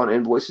 payments on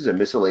invoices, and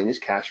miscellaneous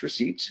cash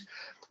receipts.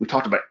 We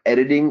talked about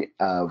editing,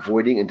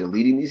 voiding, and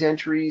deleting these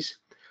entries.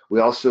 We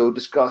also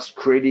discussed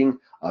creating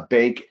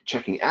bank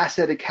checking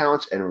asset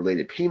accounts and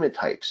related payment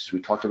types.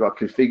 We talked about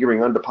configuring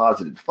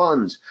undeposited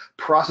funds,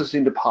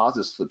 processing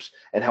deposit slips,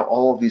 and how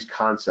all of these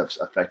concepts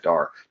affect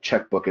our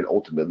checkbook and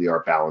ultimately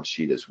our balance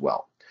sheet as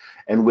well.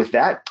 And with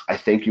that, I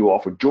thank you all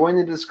for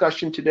joining the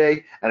discussion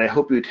today, and I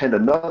hope you attend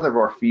another of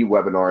our free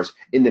webinars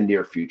in the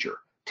near future.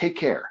 Take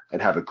care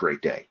and have a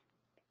great day.